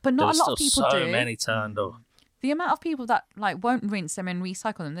 but But not there's a lot still of people so do. many turned up. The amount of people that like won't rinse them and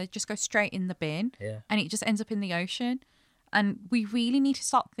recycle them, they just go straight in the bin, Yeah. and it just ends up in the ocean. And we really need to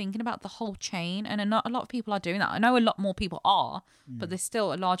start thinking about the whole chain. And not a lot of people are doing that. I know a lot more people are, but there's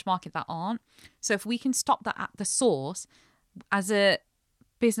still a large market that aren't. So if we can stop that at the source, as a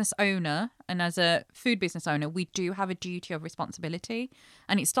business owner and as a food business owner, we do have a duty of responsibility,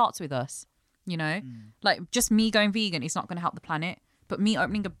 and it starts with us. You know, like just me going vegan is not going to help the planet. But me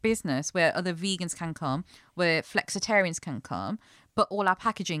opening a business where other vegans can come, where flexitarians can come, but all our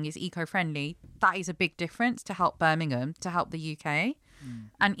packaging is eco-friendly, that is a big difference to help Birmingham, to help the UK.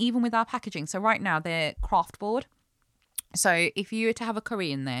 And even with our packaging, so right now they're craft board. So if you were to have a curry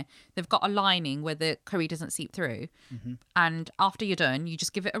in there, they've got a lining where the curry doesn't seep through. And after you're done, you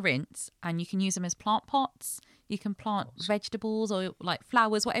just give it a rinse, and you can use them as plant pots. You can plant vegetables or like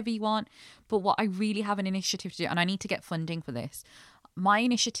flowers, whatever you want. But what I really have an initiative to do, and I need to get funding for this, my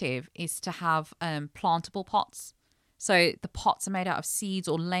initiative is to have plantable pots. So the pots are made out of seeds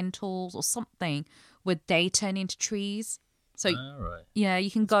or lentils or something where they turn into trees. So All right. yeah,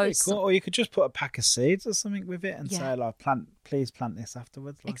 you can go. Pretty cool. Or you could just put a pack of seeds or something with it and Yeah. say like, please plant this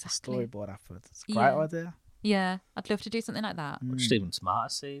afterwards, like Exactly. a storyboard afterwards. It's a great Yeah. idea. Yeah, I'd love to do something like that. Or just even tomato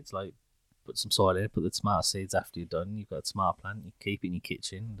seeds, like put some soil in, put the tomato seeds after you're done. You've got a tomato plant, you keep it in your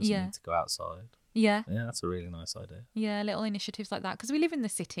kitchen, doesn't Yeah. need to go outside. Yeah, Yeah, that's a really nice idea. yeah, little initiatives like that. Because we live in the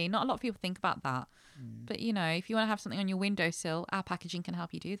city. Not a lot of people think about that. But, you know, if you want to have something on your windowsill, our packaging can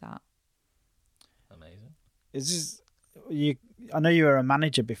help you do that. Amazing. Is this you? I know you were a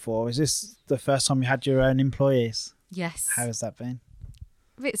manager before. Is this the first time you had your own employees? Yes. How has that been?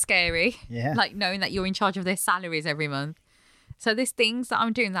 A bit scary. Yeah. Like knowing that you're in charge of their salaries every month. So there's things that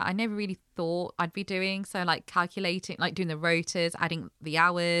I'm doing that I never really thought I'd be doing. So like calculating, like doing the rotas, adding the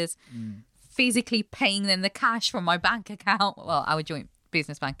hours, physically paying them the cash from my bank account. Well, our joint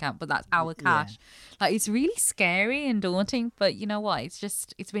business bank account, but that's our cash. Like it's really scary and daunting. But you know what?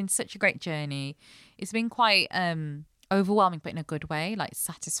 It's been such a great journey. It's been quite overwhelming, but in a good way, like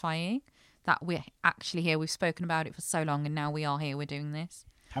satisfying that we're actually here. We've spoken about it for so long, and now we are here. We're doing this.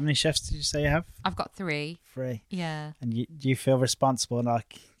 How many chefs did you say you have? I've got 3. 3. Yeah. And do you feel responsible?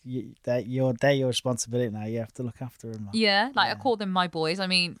 Like they're your responsibility now. You have to look after them. Like. Yeah, like I call them my boys. I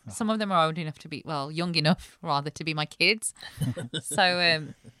mean, some of them are old enough to be, well, young enough rather to be my kids. So,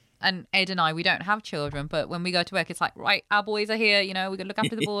 and Ed and I, we don't have children, but when we go to work, it's like, right, our boys are here. You know, we're gonna look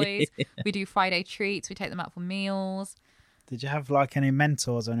after the boys. We do Friday treats. We take them out for meals. Did you have like any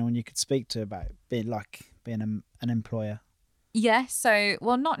mentors or anyone you could speak to about being an employer? Yes, so,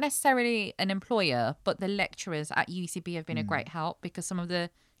 well, not necessarily an employer, but the lecturers at UCB have been a great help because some of the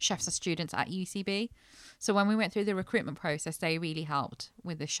chefs are students at UCB. So when we went through the recruitment process, they really helped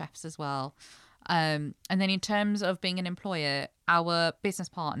with the chefs as well. And then in terms of being an employer, our business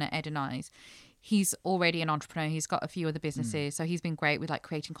partner, Ed and I, he's already an entrepreneur. He's got a few other businesses. So he's been great with like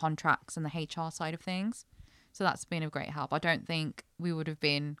creating contracts and the HR side of things. So that's been a great help. I don't think we would have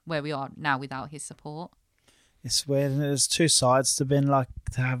been where we are now without his support. It's weird. There's two sides to being like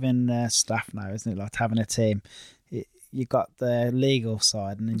to having staff now, isn't it? Like to having a team. You got the legal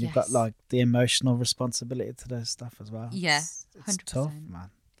side, and then you've got Yes. like the emotional responsibility to those stuff as well. Yeah, it's tough, 100%. man.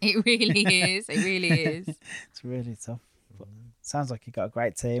 It really is. It really is. It's really tough. But sounds like you got a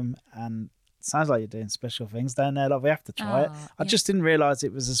great team, and sounds like you're doing special things down there. Like we have to try it. Oh, I yeah. just didn't realise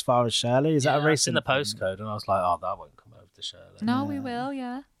it was as far as Shirley. Is that a I've recent seen the thing? postcode and I was like, oh, that won't come over to Shirley. No, we will.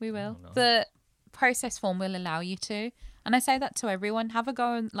 Yeah, we will. Oh, nice. The process form will allow you to. And I say that to everyone. Have a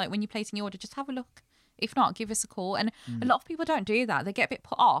go and like when you're placing your order, just have a look. If not, give us a call. And a lot of people don't do that. They get a bit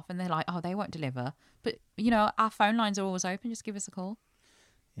put off and they're like, oh, they won't deliver. But, our phone lines are always open. Just give us a call.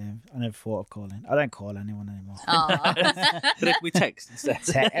 Yeah, I never thought of calling. I don't call anyone anymore. But if we text instead,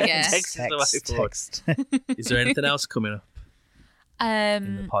 Yeah. text is the way forward. text. Is there anything else coming up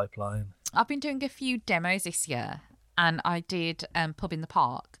in the pipeline? I've been doing a few demos this year, and I did Pub in the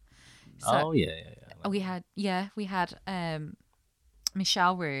Park. So yeah. we had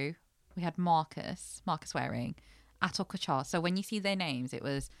Michelle Roux, we had Marcus Waring, Atul Kochhar. So when you see their names, it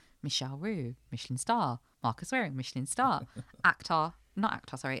was Michelle Roux, Michelin star, Marcus Waring, Michelin star, Atul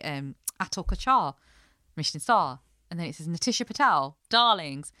Kochhar, Michelin star, and then it says Natisha Patel,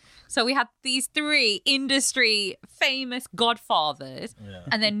 Darlings. So we had these 3 industry famous godfathers,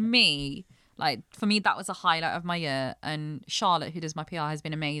 and then me. Like, for me, that was a highlight of my year. And Charlotte, who does my PR, has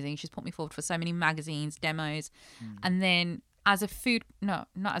been amazing. She's put me forward for so many magazines, demos. And then not as a food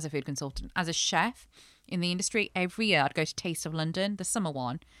consultant, as a chef in the industry, every year I'd go to Taste of London, the summer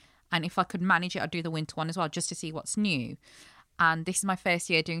one. And if I could manage it, I'd do the winter one as well, just to see what's new. And this is my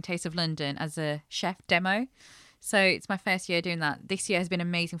first year doing Taste of London as a chef demo. So it's my first year doing that. This year has been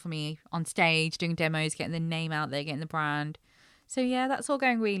amazing for me on stage, doing demos, getting the name out there, getting the brand. So yeah, that's all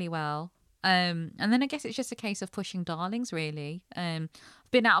going really well. And then I guess it's just a case of pushing Darlings, really. I've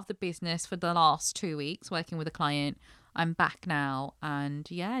been out of the business for the last 2 weeks working with a client. I'm back now, and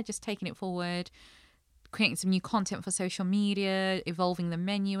yeah, just taking it forward, creating some new content for social media, evolving the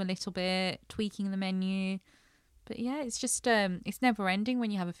menu a little bit, tweaking the menu. But yeah, it's just it's never ending when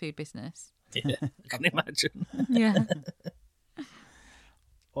you have a food business. Yeah, I can imagine. Yeah.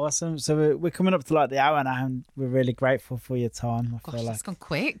 Awesome. So we're coming up to like the hour now, and we're really grateful for your time. I Gosh, feel like it's gone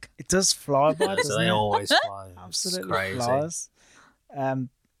quick. it does fly by, So doesn't they it? always fly. It's Absolutely crazy. flies.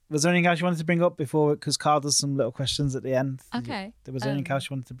 Was there anything else you wanted to bring up before? Because Carl does some little questions at the end. Okay. Was there anything else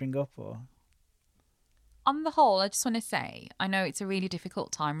you wanted to bring up, or? On the whole, I just want to say, I know it's a really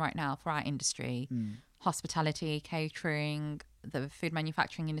difficult time right now for our industry, hospitality, catering, the food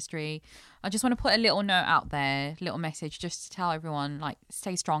manufacturing industry. I just want to put a little note out there, little message, just to tell everyone, like,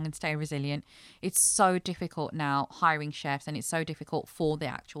 stay strong and stay resilient. It's so difficult now hiring chefs, and it's so difficult for the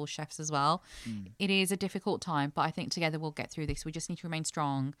actual chefs as well. It is a difficult time, but I think together we'll get through this. We just need to remain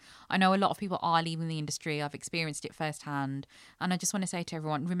strong. I know a lot of people are leaving the industry. I've experienced it firsthand. And I just want to say to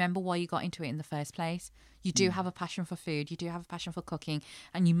everyone, remember why you got into it in the first place. You do have a passion for food. You do have a passion for cooking,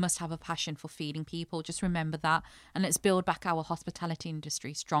 and you must have a passion for feeding people. Just remember that, and let's build back our hospitality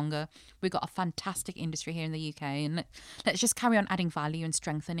industry stronger. We've got a fantastic industry here in the UK, and let's just carry on adding value and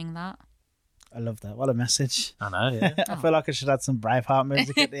strengthening that. I love that. What a message. I know, yeah. I feel like I should add some Braveheart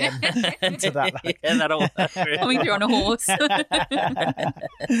music at the end to that. Like. Yeah, that'll work. Coming through on a horse.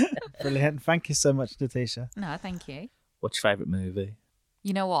 Brilliant. Thank you so much, Natisha. No, thank you. What's your favourite movie?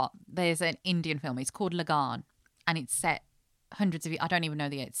 You know what? There's an Indian film. It's called Lagan, and it's set hundreds of years. I don't even know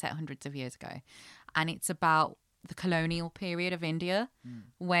the year. It's set hundreds of years ago, and it's about the colonial period of India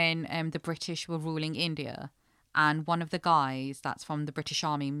when the British were ruling India. And one of the guys that's from the British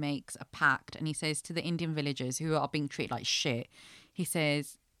Army makes a pact, and he says to the Indian villagers who are being treated like shit, he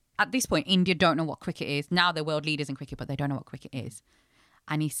says, at this point, India don't know what cricket is. Now they're world leaders in cricket, but they don't know what cricket is.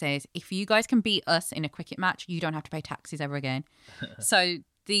 And he says, if you guys can beat us in a cricket match, you don't have to pay taxes ever again. So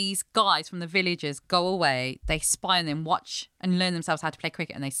these guys from the villages go away, they spy on them, watch and learn themselves how to play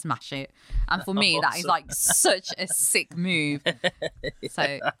cricket, and they smash it. And for me, that is like such a sick move. So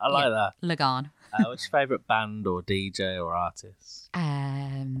I like that. Lagan. What's your favourite band or DJ or artist?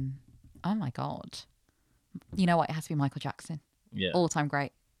 Oh my God. You know what? It has to be Michael Jackson. Yeah. All time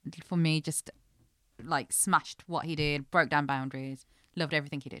great. For me, just like smashed what he did, broke down boundaries, loved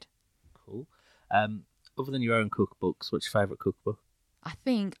everything he did. Cool. Other than your own cookbooks, what's your favourite cookbook? I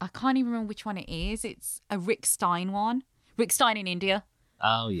can't even remember which one it is. It's a Rick Stein one. Rick Stein in India.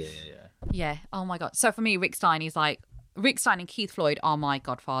 Oh, yeah. Yeah. Oh my God. So for me, Rick Stein and Keith Floyd are my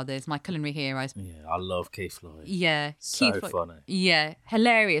godfathers, my culinary heroes. Yeah, I love Keith Floyd. Yeah. So Keith Floyd, funny. Yeah.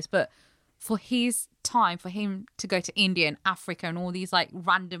 Hilarious. But for his time, for him to go to India and Africa and all these like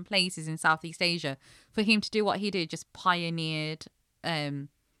random places in Southeast Asia, for him to do what he did, just pioneered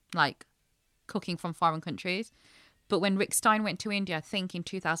like cooking from foreign countries. But when Rick Stein went to India, I think in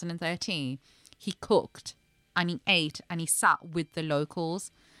 2013, he cooked and he ate and he sat with the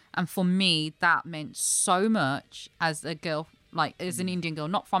locals. And for me, that meant so much as a girl, like as an Indian girl,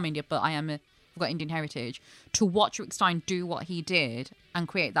 not from India, but I've got Indian heritage, to watch Rick Stein do what he did and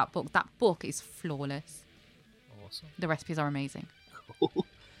create that book. That book is flawless. Awesome. The recipes are amazing. Cool.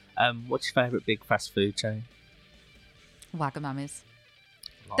 What's your favourite big fast food chain? Wagamama's.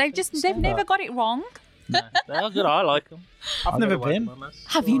 Like They've never got it wrong. They're good. I like them. I've never been.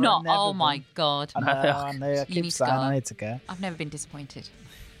 Have you not? never Oh my been. god. I know. I You keep need to saying go. I need to go. I've never been disappointed.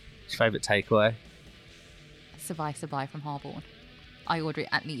 What's your favourite takeaway? Sabai from Harborne. I order it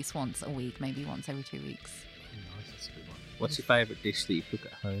at least once a week, maybe once every 2 weeks. Nice, that's a good one. What's your favourite dish that you cook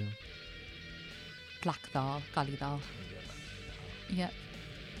at home? Black dal, gali dal. Yeah.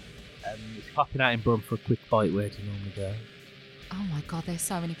 If you're popping out in Brum for a quick bite, where do you normally go? Oh my god, there's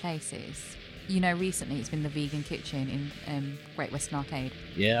so many places. You know, recently it's been the vegan kitchen in Great Western Arcade.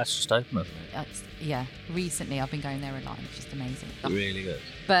 Yeah, that's just open, hasn't it? Yeah, recently I've been going there a lot. It's just amazing. The Really good.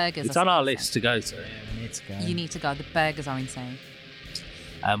 burgers. It's are on our insane. list to go to. We need to go. You need to go. The burgers are insane.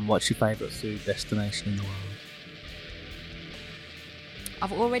 What's your favourite food destination in the world?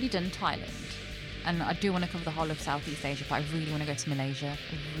 I've already done Thailand, and I do want to cover the whole of Southeast Asia, but I really want to go to Malaysia.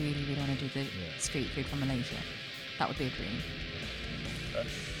 I really, really want to do the street food from Malaysia. That would be a dream.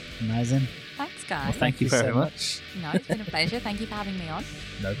 Amazing. Thanks, guys. Well, thank you you very so much. No, it's been a pleasure. Thank you for having me on.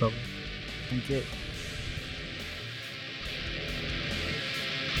 No problem. Thank you.